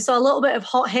while. We saw a little bit of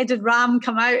hot-headed Rahm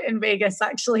come out in Vegas,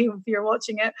 actually, if you're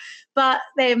watching it. But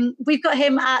we've got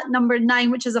him at number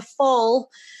 9, which is a fall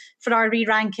for our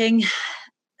re-ranking.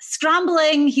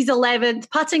 Scrambling, he's 11th.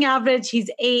 Putting average,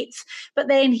 he's 8th. But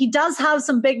then he does have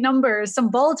some big numbers,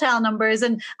 some volatile numbers,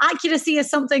 and accuracy is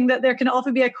something that there can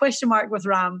often be a question mark with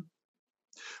Rahm.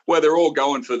 Well, they're all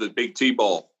going for the big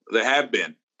T-ball. They have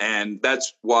been. And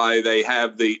that's why they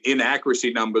have the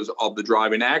inaccuracy numbers of the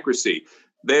driving accuracy.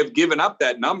 They've given up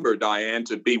that number, Diane,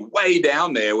 to be way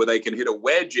down there where they can hit a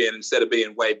wedge in instead of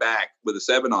being way back with a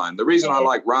 7-iron. The reason I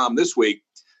like Rahm this week,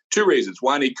 2 reasons.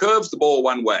 One, he curves the ball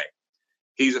one way.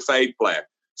 He's a fade player.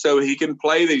 So he can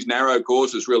play these narrow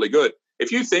courses really good.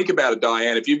 If you think about it,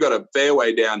 Diane, if you've got a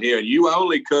fairway down here and you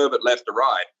only curve it left to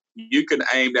right, you can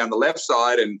aim down the left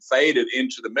side and fade it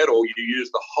into the middle. You use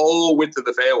the whole width of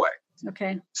the fairway.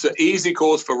 Okay. So easy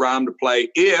course for Rahm to play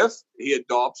if he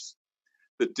adopts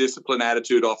the disciplined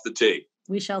attitude off the tee.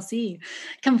 We shall see.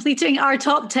 Completing our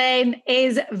top 10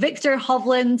 is Viktor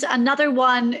Hovland, another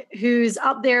one who's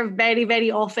up there very,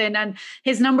 very often, and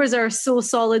his numbers are so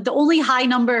solid. The only high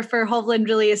number for Hovland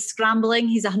really is scrambling.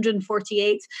 He's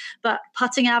 148, but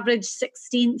putting average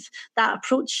 16th. That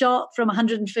approach shot from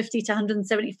 150 to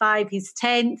 175, he's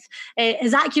 10th.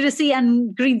 His accuracy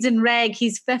and greens and reg,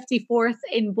 he's 54th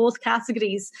in both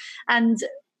categories. And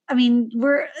I mean,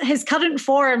 his current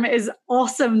form is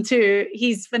awesome too.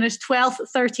 He's finished 12th,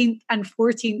 13th, and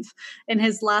 14th in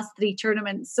his last 3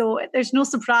 tournaments. So there's no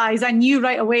surprise. I knew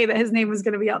right away that his name was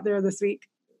going to be up there this week.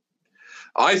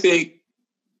 I think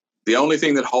the only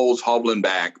thing that holds Hovland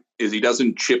back is he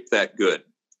doesn't chip that good.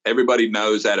 Everybody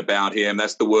knows that about him.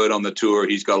 That's the word on the tour.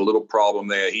 He's got a little problem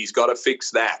there. He's got to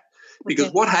fix that.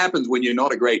 Because what happens when you're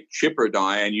not a great chipper,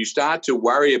 Diane? You start to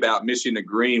worry about missing a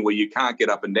green where you can't get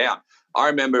up and down. I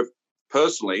remember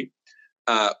personally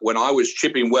when I was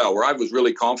chipping well, where I was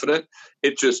really confident,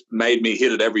 it just made me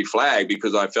hit at every flag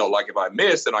because I felt like if I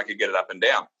missed, then I could get it up and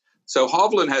down. So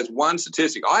Hovland has one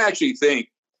statistic. I actually think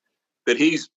that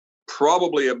he's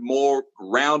probably a more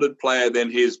rounded player than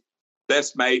his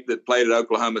best mate that played at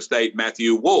Oklahoma State,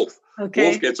 Matthew Wolff. Okay.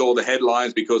 Wolff gets all the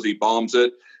headlines because he bombs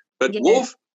it. But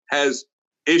Wolff has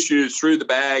issues through the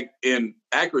bag in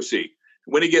accuracy.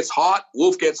 When he gets hot,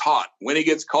 Wolff gets hot. When he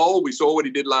gets cold, we saw what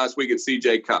he did last week at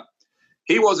CJ Cup.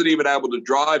 He wasn't even able to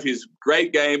drive his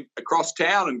great game across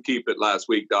town and keep it last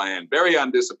week, Diane. Very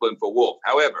undisciplined for Wolff.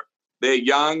 However, they're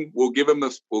young. We'll give him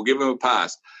a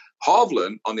pass.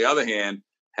 Hovland, on the other hand,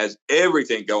 has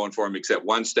everything going for him except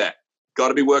one stat. Got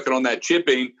to be working on that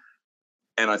chipping,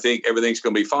 and I think everything's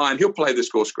going to be fine. He'll play this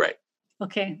course great.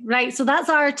 Okay, right. So that's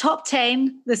our top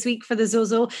 10 this week for the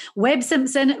ZOZO. Webb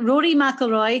Simpson, Rory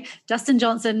McIlroy, Justin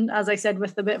Johnson, as I said,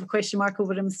 with a bit of a question mark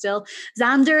over him still,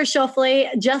 Xander Schauffele,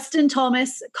 Justin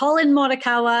Thomas, Colin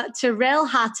Morikawa, Tyrrell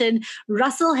Hatton,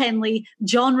 Russell Henley,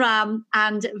 John Rahm,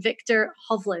 and Viktor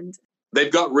Hovland.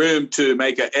 They've got room to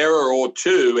make an error or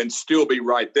two and still be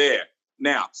right there.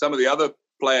 Now, some of the other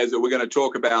players that we're going to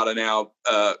talk about in our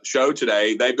show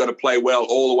today, they've got to play well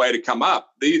all the way to come up.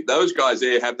 Those guys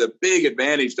there have the big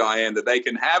advantage, Diane, that they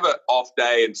can have an off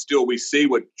day and still we see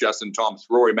what Justin Thomas,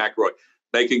 Rory McIlroy,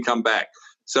 they can come back.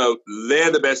 So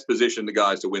they're the best position, the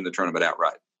guys, to win the tournament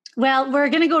outright. Well, we're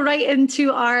going to go right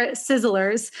into our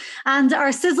Sizzlers. And our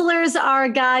Sizzlers are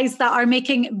guys that are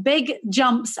making big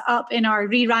jumps up in our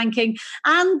re-ranking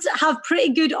and have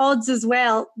pretty good odds as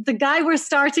well. The guy we're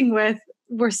starting with,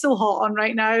 we're so hot on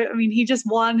right now. I mean, he just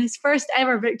won his first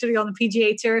ever victory on the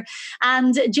PGA Tour.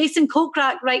 And Jason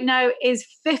Kokrak right now is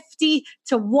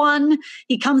 50-1.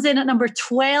 He comes in at number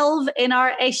 12 in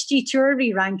our SG Tour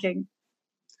re-ranking.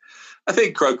 I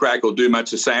think Kokrak will do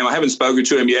much the same. I haven't spoken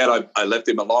to him yet. I left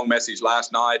him a long message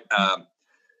last night.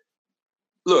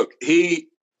 Look, he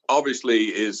obviously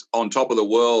is on top of the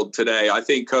world today. I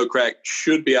think Kokrak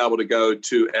should be able to go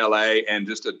to LA and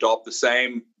just adopt the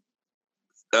same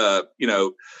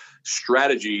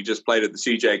strategy he just played at the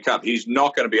CJ Cup. He's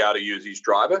not going to be able to use his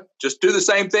driver. Just do the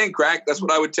same thing, Crack. That's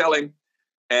what I would tell him.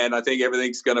 And I think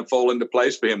everything's going to fall into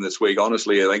place for him this week.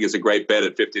 Honestly, I think it's a great bet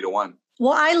at 50-1.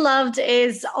 What I loved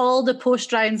is all the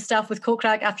post-round stuff with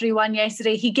Kokrak after he won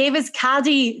yesterday. He gave his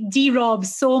caddy, D-Rob,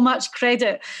 so much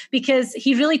credit because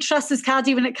he really trusts his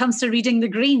caddy when it comes to reading the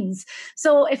greens.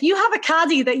 So if you have a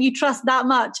caddy that you trust that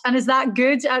much and is that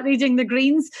good at reading the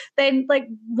greens, then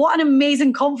what an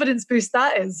amazing confidence boost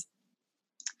that is.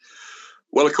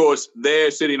 Well, of course, they're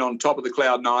sitting on top of the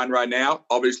cloud nine right now.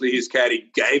 Obviously, his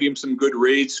caddy gave him some good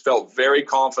reads, felt very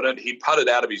confident. He putted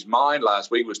out of his mind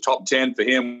last week. It was top 10 for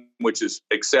him, which is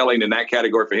excelling in that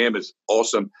category for him is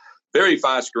awesome. Very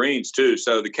fast greens, too.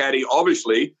 So the caddy,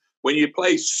 obviously, when you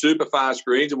play super fast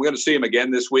greens, and we're going to see him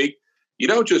again this week, you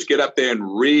don't just get up there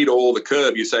and read all the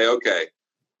curve. You say, okay,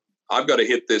 I've got to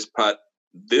hit this putt,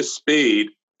 this speed,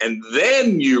 and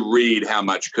then you read how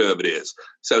much curve it is.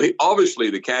 So obviously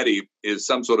the caddy is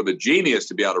some sort of a genius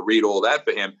to be able to read all that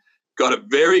for him. Got a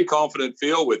very confident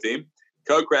feel with him.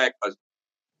 Kokrak was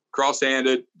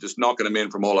cross-handed, just knocking him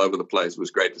in from all over the place. It was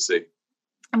great to see.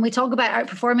 And we talk about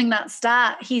outperforming that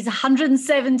stat. He's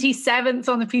 177th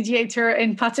on the PGA Tour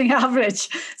in putting average.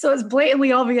 So it's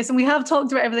blatantly obvious. And we have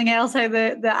talked about everything else, how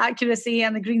the accuracy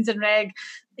and the greens and reg,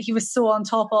 he was so on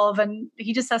top of, and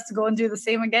he just has to go and do the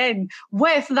same again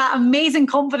with that amazing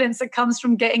confidence that comes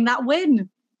from getting that win.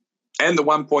 And the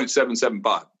 1.77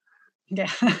 putt. Yeah,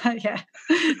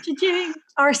 yeah.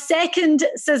 Our second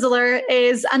Sizzler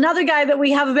is another guy that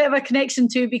we have a bit of a connection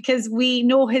to because we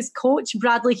know his coach,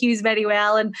 Bradley Hughes, very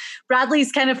well. And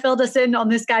Bradley's kind of filled us in on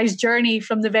this guy's journey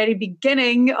from the very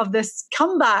beginning of this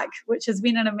comeback, which has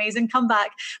been an amazing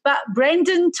comeback. But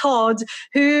Brendan Todd,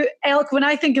 who, Elk, when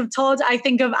I think of Todd, I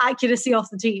think of accuracy off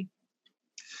the tee.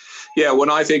 Yeah, when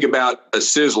I think about a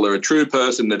sizzler, a true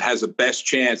person that has the best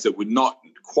chance that we're not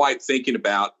quite thinking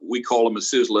about, we call him a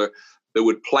sizzler, that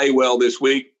would play well this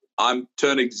week. I'm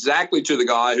turning exactly to the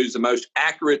guy who's the most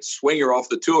accurate swinger off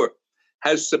the tour.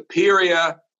 Has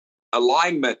superior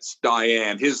alignments,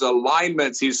 Diane. His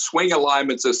alignments, his swing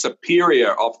alignments are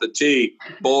superior off the tee.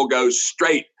 Ball goes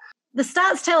straight. The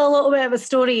stats tell a little bit of a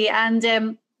story,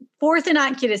 and fourth in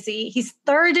accuracy. He's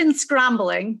third in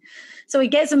scrambling, so he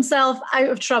gets himself out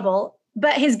of trouble.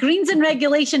 But his greens in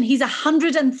regulation, he's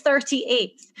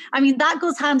 138th. I mean, that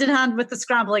goes hand in hand with the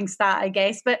scrambling stat, I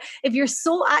guess. But if you're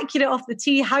so accurate off the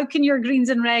tee, how can your greens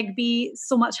in reg be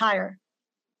so much higher?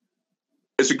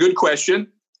 It's a good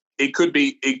question. It could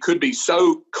be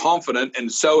so confident and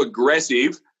so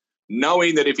aggressive,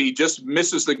 knowing that if he just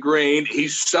misses the green,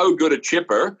 he's so good a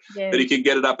chipper that he can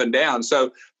get it up and down.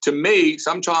 So to me,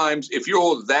 sometimes if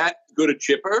you're that good a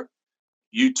chipper,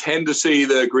 you tend to see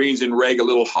the greens in reg a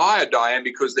little higher, Diane,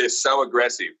 because they're so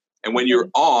aggressive. And when you're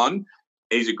on,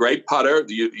 he's a great putter.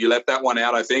 You left that one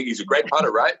out, I think. He's a great putter,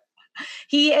 right?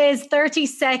 He is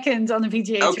 32nd on the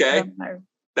PGA Tour. Okay.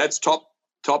 That's top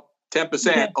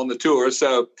 10% on the tour.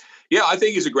 So, yeah, I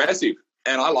think he's aggressive,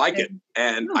 and I like it.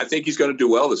 And I think he's going to do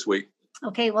well this week.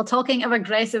 Okay, well, talking of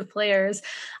aggressive players,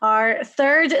 our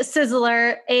third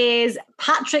Sizzler is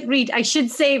Patrick Reed. I should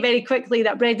say very quickly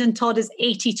that Brendan Todd is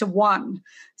 80-1.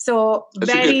 So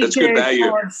that's good value.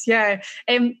 Odds. Yeah.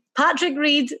 Patrick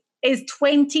Reed is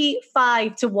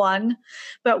 25-1,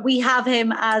 but we have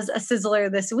him as a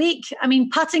Sizzler this week. I mean,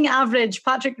 putting average,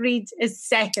 Patrick Reed is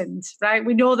second, right?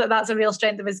 We know that that's a real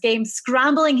strength of his game.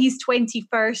 Scrambling, he's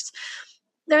 21st.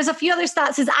 There's a few other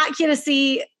stats. His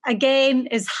accuracy, again,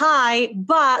 is high,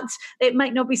 but it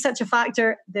might not be such a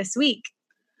factor this week.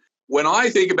 When I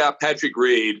think about Patrick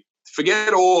Reed,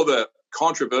 forget all the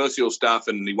controversial stuff,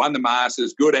 and he won the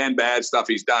Masters, good and bad stuff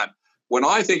he's done. When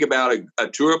I think about a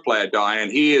tour player, Diane,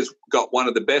 he has got one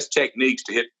of the best techniques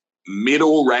to hit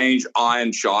middle range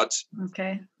iron shots.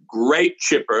 Okay. Great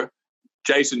chipper.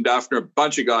 Jason Duffner, a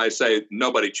bunch of guys say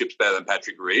nobody chips better than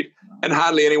Patrick Reed, and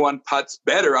hardly anyone putts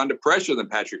better under pressure than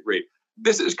Patrick Reed.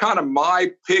 This is kind of my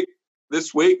pick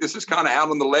this week. This is kind of out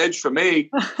on the ledge for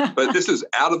me, but this is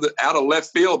out of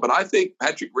left field. But I think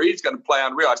Patrick Reed's going to play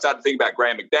unreal. I started to think about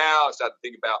Graham McDowell. I started to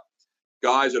think about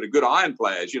guys that are good iron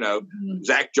players.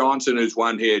 Zach Johnson, who's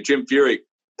won here, Jim Furyk.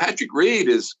 Patrick Reed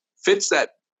fits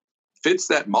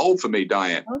that mold for me,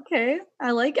 Diane. Okay.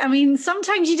 I mean,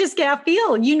 sometimes you just get a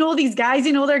feel. You know these guys,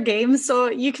 you know their games, so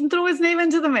you can throw his name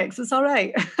into the mix. It's all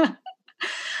right.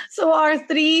 So our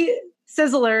three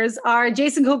Sizzlers are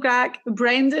Jason Kokrak,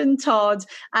 Brendan Todd,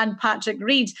 and Patrick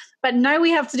Reed. But now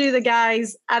we have to do the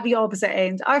guys at the opposite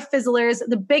end. Our Fizzlers,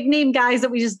 the big name guys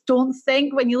that we just don't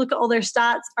think, when you look at all their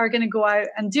stats, are going to go out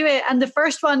and do it. And the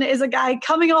first one is a guy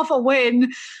coming off a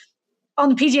win on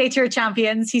the PGA Tour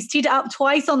Champions. He's teed it up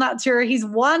twice on that tour. He's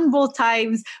won both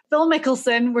times. Phil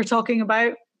Mickelson, we're talking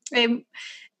about.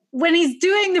 When he's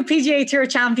doing the PGA Tour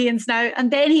Champions now, and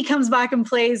then he comes back and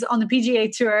plays on the PGA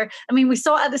Tour. I mean, we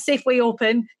saw it at the Safeway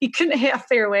Open. He couldn't hit a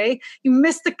fairway. He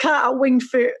missed the cut at Winged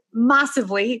Foot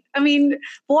massively. I mean,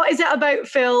 what is it about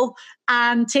Phil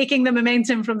and taking the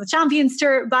momentum from the Champions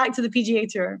Tour back to the PGA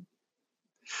Tour?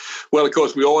 Well, of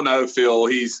course, we all know Phil.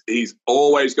 He's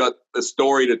always got a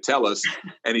story to tell us,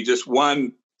 and he just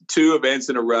won 2 events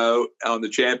in a row on the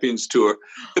Champions Tour.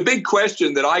 The big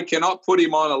question that I cannot put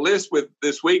him on a list with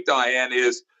this week, Diane,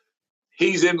 is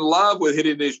he's in love with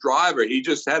hitting his driver. He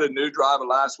just had a new driver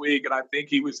last week, and I think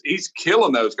he's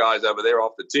killing those guys over there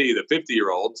off the tee, the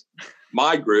 50-year-olds,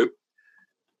 my group.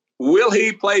 Will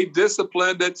he play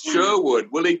disciplined at Sherwood?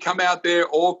 Will he come out there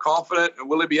all confident, and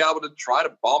will he be able to try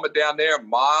to bomb it down there a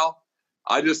mile?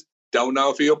 I just don't know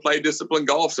if he'll play disciplined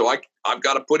golf. So I've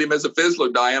got to put him as a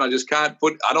Fizzler, Diane.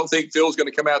 I don't think Phil's going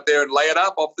to come out there and lay it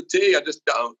up off the tee. I just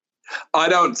don't. I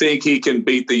don't think he can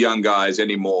beat the young guys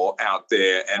anymore out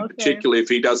there, and particularly if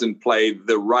he doesn't play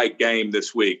the right game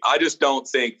this week. I just don't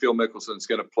think Phil Mickelson's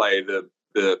going to play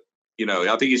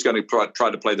I think he's going to try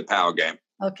to play the power game.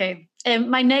 Okay.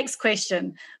 My next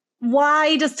question.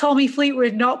 Why does Tommy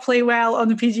Fleetwood not play well on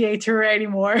the PGA Tour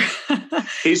anymore?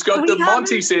 He's got the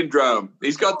Monty syndrome.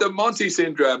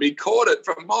 He caught it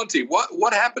from Monty.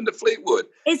 What happened to Fleetwood?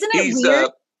 Isn't it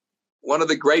weird? One of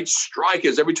the great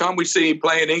strikers. Every time we see him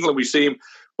play in England, we see him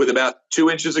with about 2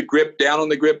 inches of grip, down on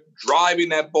the grip, driving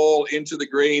that ball into the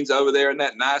greens over there in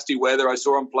that nasty weather. I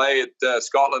saw him play at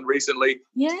Scotland recently.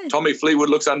 Yeah. Tommy Fleetwood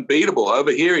looks unbeatable.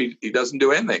 Over here, he doesn't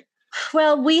do anything.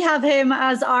 Well, we have him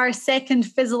as our second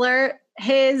Fizzler.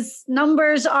 His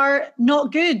numbers are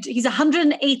not good. He's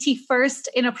 181st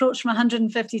in approach from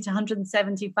 150 to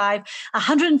 175,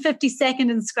 152nd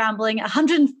in scrambling,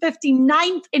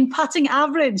 159th in putting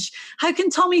average. How can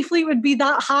Tommy Fleetwood be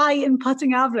that high in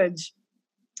putting average?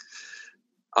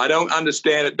 I don't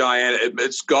understand it, Diane.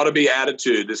 It's got to be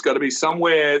attitude. There's got to be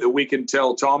somewhere that we can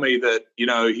tell Tommy that,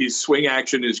 his swing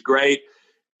action is great.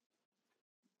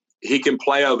 He can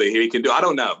play over here. He can do. I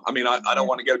don't know. I mean, I don't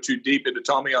want to go too deep into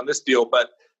Tommy on this deal, but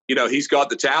he's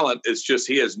got the talent. It's just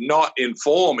he is not in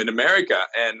form in America,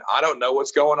 and I don't know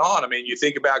what's going on. I mean, you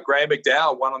think about Graham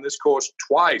McDowell, won on this course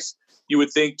twice. You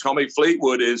would think Tommy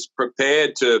Fleetwood is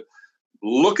prepared to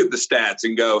look at the stats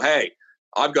and go, "Hey,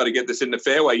 I've got to get this in the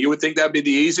fairway." You would think that'd be the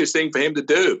easiest thing for him to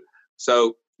do.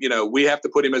 So, we have to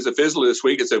put him as a Fizzler this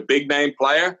week. It's a big name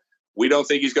player. We don't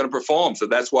think he's going to perform, so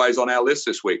that's why he's on our list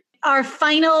this week. Our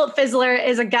final Fizzler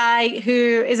is a guy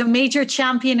who is a major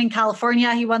champion in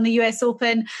California. He won the US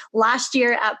Open last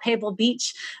year at Pebble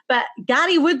Beach, but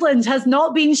Gary Woodland has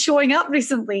not been showing up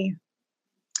recently.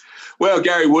 Well,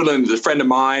 Gary Woodland is a friend of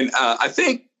mine. I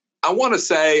want to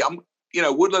say,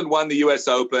 Woodland won the US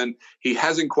Open. He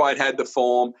hasn't quite had the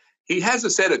form. He has a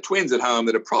set of twins at home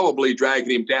that are probably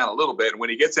dragging him down a little bit. And when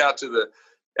he gets out to the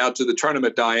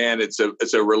tournament, Diane, it's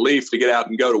a relief to get out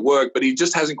and go to work, but he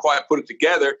just hasn't quite put it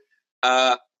together.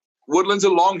 Woodland's a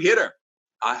long hitter.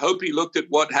 I hope he looked at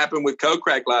what happened with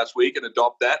Kokrak last week and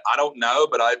adopt that. I don't know,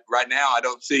 but right now I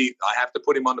have to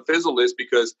put him on the Fizzle list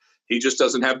because he just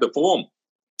doesn't have the form.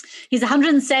 He's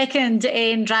 102nd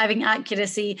in driving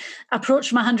accuracy, approach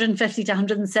from 150 to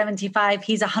 175.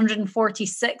 He's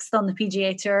 146th on the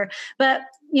PGA Tour. But,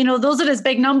 those are his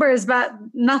big numbers, but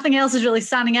nothing else is really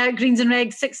standing out. Greens and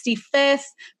reg, 65th,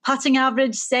 putting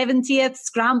average, 70th,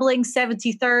 scrambling,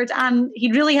 73rd. And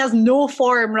he really has no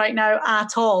form right now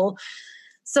at all.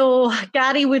 So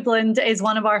Gary Woodland is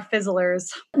one of our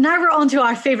Fizzlers. Now we're on to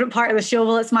our favourite part of the show.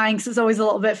 Well, it's mine because it's always a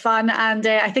little bit fun. And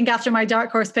I think after my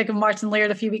dark horse pick of Martin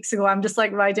Laird a few weeks ago, I'm just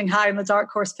like riding high on the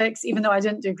dark horse picks, even though I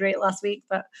didn't do great last week.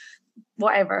 But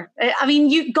whatever. I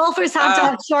mean, golfers have to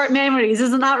have short memories,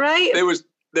 isn't that right?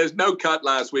 There's no cut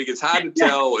last week. It's hard to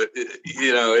tell.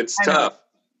 It's tough.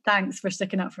 Thanks for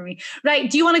sticking up for me. Right.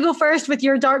 Do you want to go first with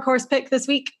your dark horse pick this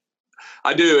week?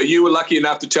 I do. You were lucky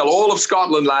enough to tell all of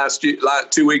Scotland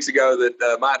 2 weeks ago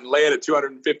that Martin Laird at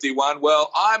 251.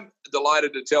 Well, I'm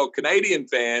delighted to tell Canadian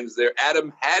fans that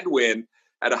Adam Hadwin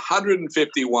at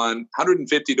 150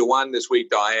 to 1 this week,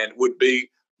 Diane, would be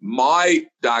my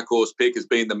dark horse pick as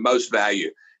being the most value.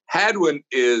 Hadwin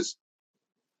is,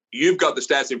 you've got the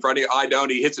stats in front of you. I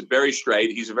don't. He hits it very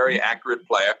straight. He's a very accurate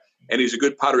player, and he's a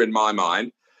good putter in my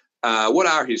mind. What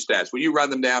are his stats? Will you run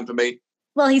them down for me?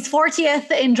 Well, he's 40th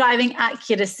in driving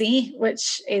accuracy,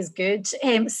 which is good.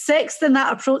 6th in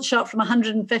that approach shot from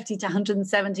 150 to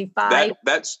 175.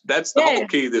 That's the whole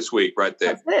key this week right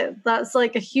there. That's it. That's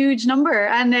like a huge number.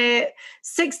 And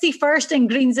 61st in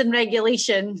greens and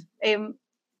regulation. They're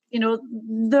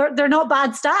not bad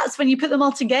stats when you put them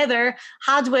all together.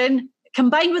 Hadwin,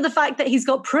 combined with the fact that he's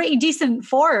got pretty decent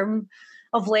form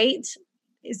of late,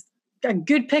 is a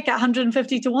good pick at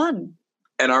 150 to 1.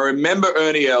 And I remember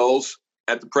Ernie Els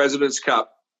at the President's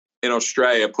Cup in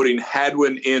Australia putting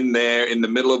Hadwin in there in the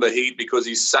middle of the heat because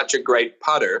he's such a great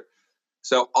putter.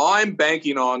 So I'm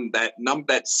banking on that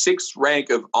 6th rank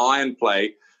of iron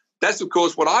play. That's, of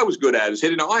course, what I was good at, is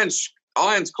hitting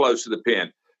irons close to the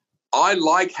pin. I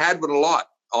like Hadwin a lot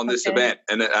on this event.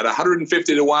 And at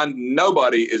 150 to 1,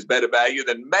 nobody is better value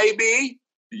than maybe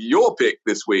your pick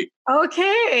this week.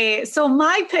 Okay. So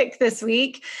my pick this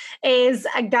week is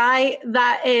a guy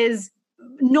that is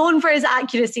known for his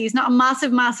accuracy. He's not a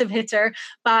massive hitter,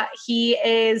 but he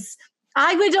is,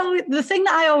 the thing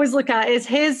that I always look at is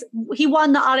he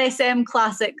won the RSM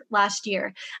Classic last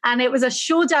year, and it was a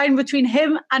showdown between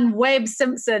him and Webb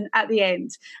Simpson at the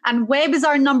end. And Webb is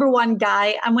our number one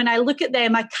guy. And when I look at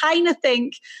them, I kind of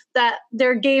think that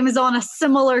their game is on a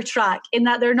similar track in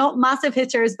that they're not massive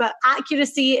hitters, but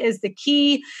accuracy is the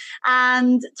key.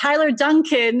 And Tyler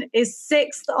Duncan is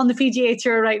 6th on the PGA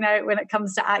Tour right now when it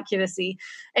comes to accuracy.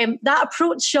 That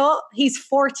approach shot, he's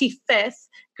 45th.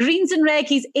 Greens and reg,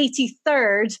 he's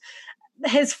 83rd.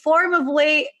 His form of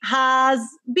late has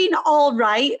been all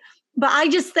right, but I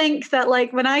just think that,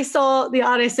 like, when I saw the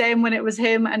RSM when it was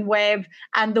him and Webb,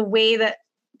 and the way that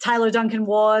Tyler Duncan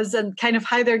was and kind of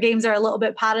how their games are a little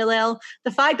bit parallel.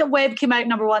 The fact that Webb came out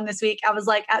number one this week, I was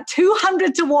like, at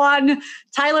 200-1,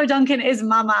 Tyler Duncan is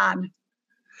my man.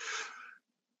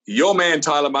 Your man,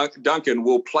 Tyler Duncan,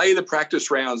 will play the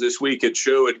practice rounds this week at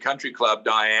Sherwood Country Club,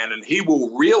 Diane, and he will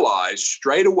realize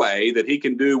straight away that he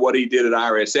can do what he did at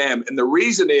RSM. And the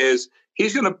reason is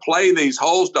he's going to play these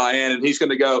holes, Diane, and he's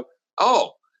going to go,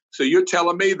 oh, so you're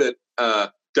telling me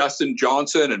that Dustin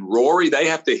Johnson and Rory, they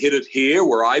have to hit it here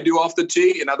where I do off the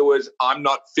tee? In other words, I'm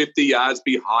not 50 yards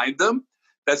behind them.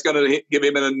 That's going to give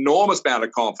him an enormous amount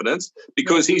of confidence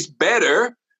because he's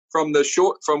better from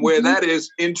where that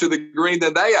is into the green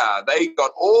than they are. They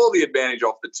got all the advantage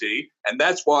off the tee, and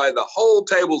that's why the whole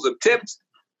tables have tipped.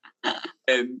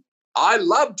 And I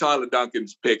love Tyler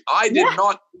Duncan's pick. I did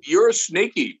not. You're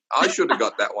sneaky. I should have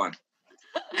got that one.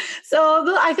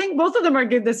 So I think both of them are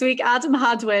good this week, Adam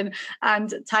Hadwin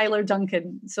and Tyler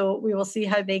Duncan. So we will see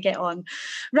how they get on.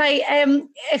 Right.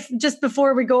 If just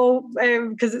before we go,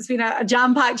 because it's been a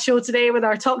jam-packed show today with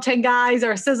our top 10 guys,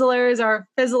 our Sizzlers, our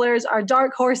Fizzlers, our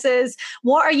dark horses,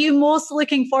 what are you most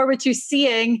looking forward to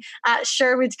seeing at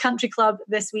Sherwood Country Club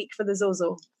this week for the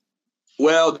ZOZO?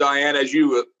 Well, Diane, as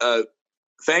you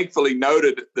thankfully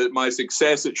noted that my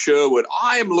success at Sherwood,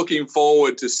 I am looking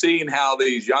forward to seeing how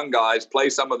these young guys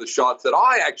play some of the shots that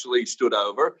I actually stood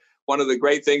over. One of the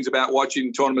great things about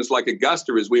watching tournaments like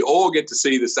Augusta is we all get to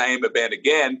see the same event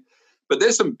again, but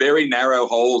there's some very narrow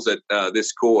holes at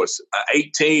this course.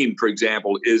 18, for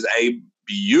example, is a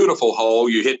beautiful hole.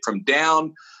 You hit from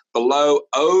down below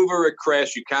over a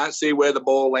crest. You can't see where the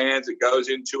ball lands. It goes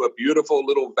into a beautiful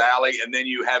little valley, and then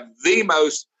you have the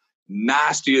most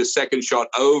nastiest second shot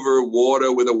over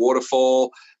water with a waterfall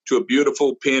to a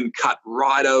beautiful pin cut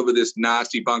right over this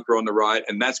nasty bunker on the right,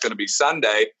 and that's going to be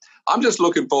Sunday. I'm just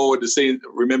looking forward to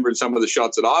remembering some of the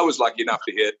shots that I was lucky enough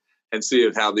to hit and see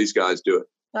how these guys do it.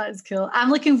 That is cool. I'm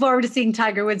looking forward to seeing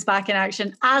Tiger Woods back in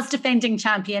action as defending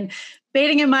champion.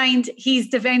 Bearing in mind, he's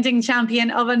defending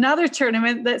champion of another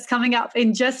tournament that's coming up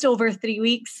in just over 3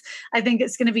 weeks. I think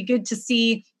it's going to be good to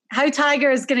see how Tiger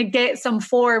is going to get some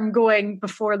form going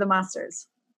before the Masters.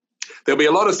 There'll be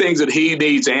a lot of things that he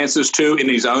needs answers to in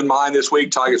his own mind this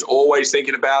week. Tiger's always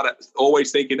thinking about it,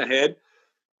 always thinking ahead.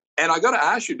 And I got to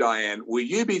ask you, Diane, will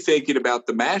you be thinking about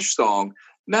the MASH song?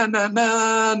 Na, na,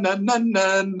 na, na, na,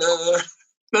 na, na,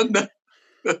 na, na.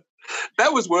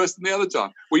 That was worse than the other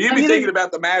time. Will you be thinking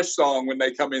about the MASH song when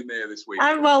they come in there this week?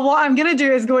 Well, what I'm going to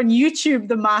do is go and YouTube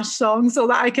the MASH song so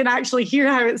that I can actually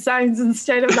hear how it sounds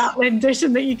instead of that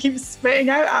rendition that you keep spitting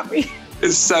out at me.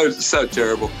 It's so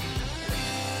terrible.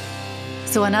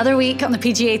 So another week on the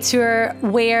PGA Tour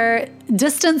where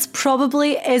distance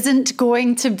probably isn't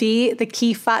going to be the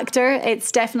key factor.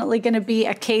 It's definitely going to be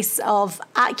a case of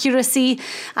accuracy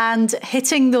and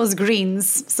hitting those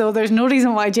greens. So there's no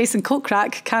reason why Jason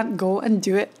Kokrak can't go and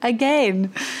do it again.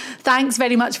 Thanks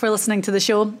very much for listening to the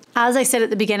show. As I said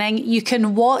at the beginning, you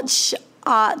can watch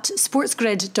at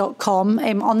sportsgrid.com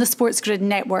on the SportsGrid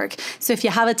network. So if you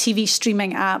have a TV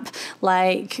streaming app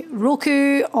like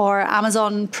Roku or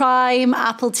Amazon Prime,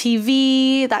 Apple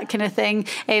TV, that kind of thing,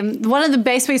 one of the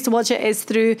best ways to watch it is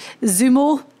through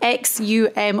Xumo,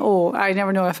 Xumo. I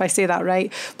never know if I say that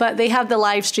right, but they have the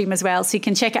live stream as well. So you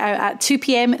can check it out at 2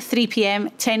 p.m, 3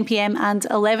 p.m, 10 p.m and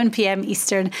 11 p.m.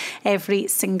 Eastern every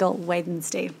single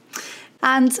Wednesday.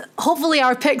 And hopefully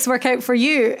our picks work out for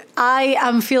you. I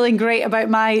am feeling great about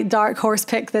my dark horse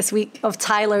pick this week of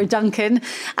Tyler Duncan.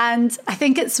 And I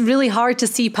think it's really hard to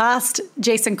see past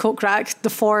Jason Kokrak,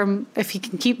 the form. If he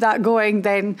can keep that going,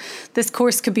 then this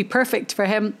course could be perfect for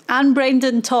him. And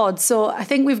Brendan Todd. So I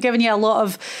think we've given you a lot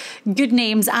of good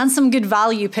names and some good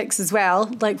value picks as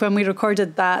well. Like when we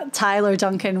recorded that, Tyler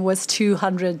Duncan was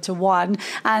 200-1.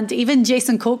 And even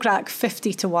Jason Kokrak,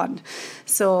 50-1.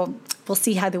 So we'll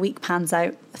see how the week pans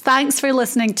out. Thanks for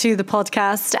listening to the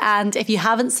podcast. And if you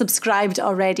haven't subscribed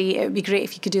already, it would be great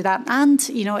if you could do that. And,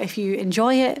 if you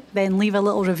enjoy it, then leave a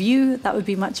little review. That would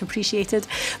be much appreciated.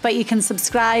 But you can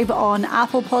subscribe on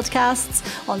Apple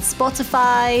Podcasts, on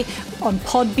Spotify, on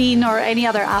Podbean, or any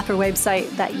other app or website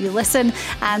that you listen.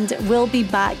 And we'll be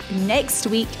back next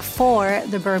week for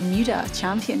the Bermuda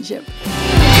Championship.